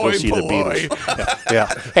for me to go see the Beatles. Yeah.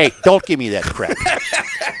 Hey, don't give me that crap.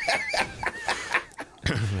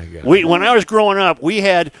 When I was growing up, we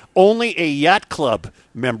had only a yacht club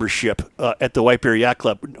membership at the White Bear Yacht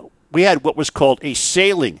Club. We had what was called a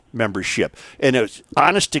sailing membership, and it was,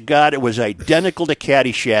 honest to God, it was identical to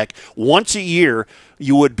Caddyshack. Once a year,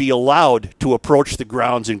 you would be allowed to approach the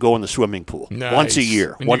grounds and go in the swimming pool. Nice. Once a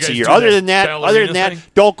year. And Once you a guys year. do Other that than that, thing?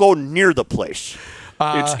 don't go near the place.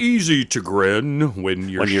 It's easy to grin when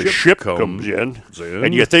your ship comes in,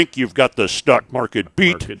 and you think you've got the stock market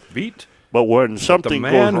beat. But when something the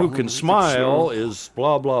man goes who wrong, can smile is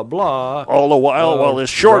blah blah blah. all the while his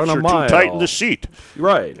shorts run a are mile. too tight in the seat.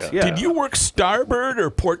 Right. Yeah. Did you work starboard or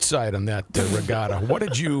port side on that regatta?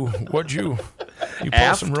 What'd you pull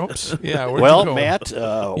some ropes? Yeah. Where'd you go? Matt,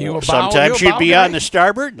 You sometimes you a you'd bow be guy? on the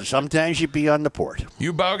starboard, and sometimes you'd be on the port.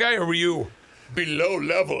 You bow guy, or were you below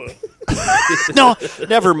level? No,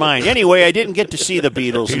 never mind. Anyway, I didn't get to see the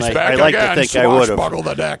Beatles, and I like to think I would have. Swashbuckle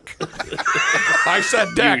the deck. I said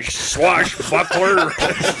deck. Swashbuckler.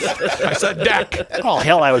 I said deck. Oh,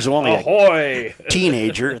 hell, I was only Ahoy. a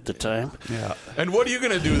teenager at the time. Yeah. And what are you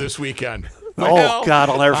going to do this weekend? Oh, Well, God,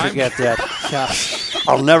 I'll never forget that. Gosh,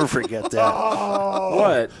 I'll never forget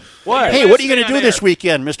that. What? Hey, what are you going to do this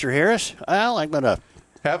weekend, Mr. Harris? Well, I'm going to...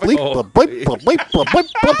 Have a bleep, bleep, bleep, bleep,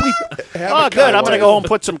 bleep, bleep, bleep. Oh, good. I'm going to go home and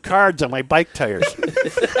put some cards on my bike tires.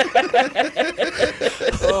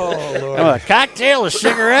 Lord. A cocktail, a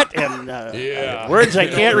cigarette, and words I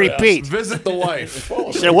can't repeat. Visit the wife.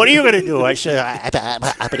 He said, what are you going to do? I said,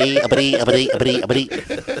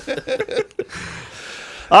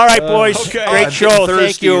 all right, boys. Okay. Great show.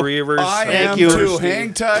 Thank you. Reavers. I Thank am you. too.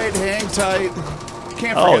 Hang tight.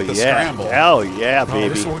 Can't forget the scramble. Oh, yeah, baby.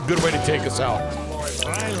 This is a good way to take us out.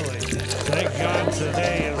 Finally, thank God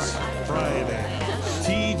today is Friday.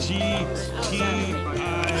 TGTI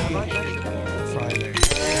Friday.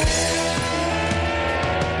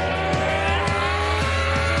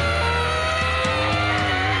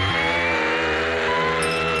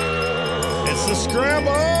 It's the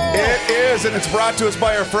scramble. It is, and it's brought to us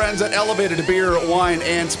by our friends at Elevated Beer, Wine,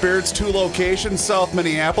 and Spirits. 2 locations, South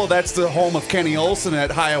Minneapolis. That's the home of Kenny Olson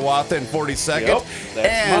at Hiawatha and 42nd. Yep, that's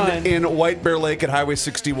and mine. in White Bear Lake at Highway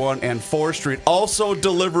 61 and 4th Street. Also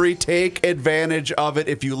delivery. Take advantage of it.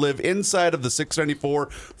 If you live inside of the 694,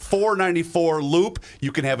 494 loop,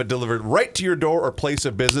 you can have it delivered right to your door or place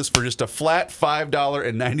of business for just a flat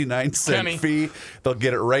 $5.99 fee. They'll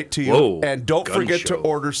get it right to you. Whoa, and don't gun forget show. to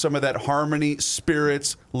order some of that Harmony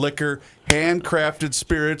Spirits liquor, handcrafted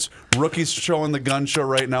spirits. Rookie's showing the gun show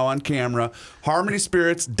right now on camera.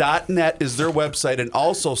 HarmonySpirits.net is their website, and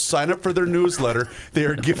also sign up for their newsletter. They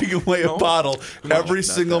are giving away a bottle every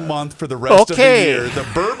single month for the rest of the year. The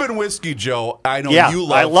bourbon whiskey, Joe, I know you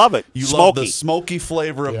love. I love it. You Smoky. love the smoky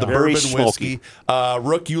flavor of the Very bourbon smoky. whiskey.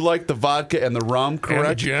 Rook, you like the vodka and the rum,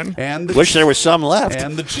 correct? gin. And the Wish there was some left.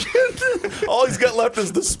 and the gin. All he's got left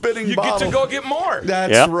is the spinning You bottle. get to go get more.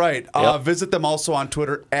 That's Yep. right. Yep. Visit them also on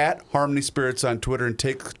Twitter at Harmony Spirits on Twitter, and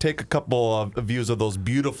take a couple of views of those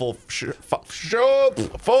beautiful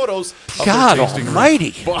photos. Of God their tasting room.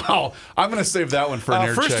 almighty. Wow. I'm going to save that one for an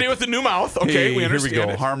air First check. day with the new mouth. Okay, Hey, we here understand we go.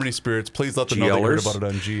 it. Harmony Spirits. Please let them know they heard GLers. about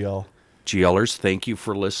it on GL. GLers, thank you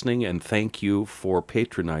for listening, and thank you for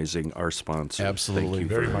patronizing our sponsor. Absolutely.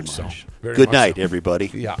 Thank you Very much so. Very Good much night, so.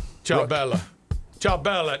 everybody. Yeah. Ciao, Bella. Ciao,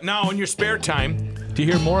 Bella. Now, in your spare time, to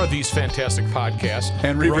hear more of these fantastic podcasts.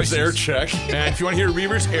 And Reaver's Reusse's- Air Check. And if you want to hear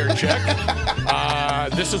Reaver's Air Check,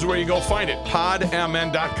 this is where you go find it,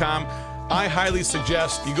 podmn.com. I highly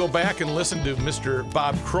suggest you go back and listen to Mr.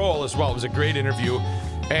 Bob Kroll as well. It was a great interview.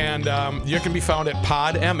 And you can be found at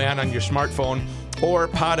podmn on your smartphone or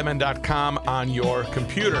podmn.com on your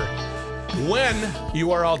computer. When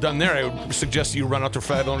you are all done there, I would suggest you run out to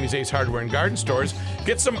Fratelloni's Ace Hardware and Garden Stores.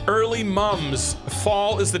 Get some early mums.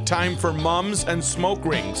 Fall is the time for mums and smoke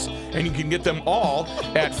rings. And you can get them all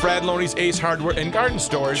at Fratelloni's Ace Hardware and Garden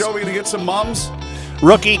Stores. Joe, we going to get some mums?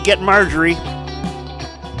 Rookie, get Marjorie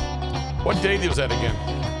What day was that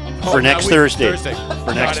again? for next Thursday. Thursday. For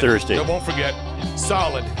Got next it. Thursday. No, won't forget.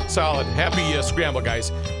 Solid. Happy scramble, guys.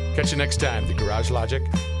 Catch you next time. The Garage Logic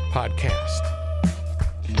Podcast.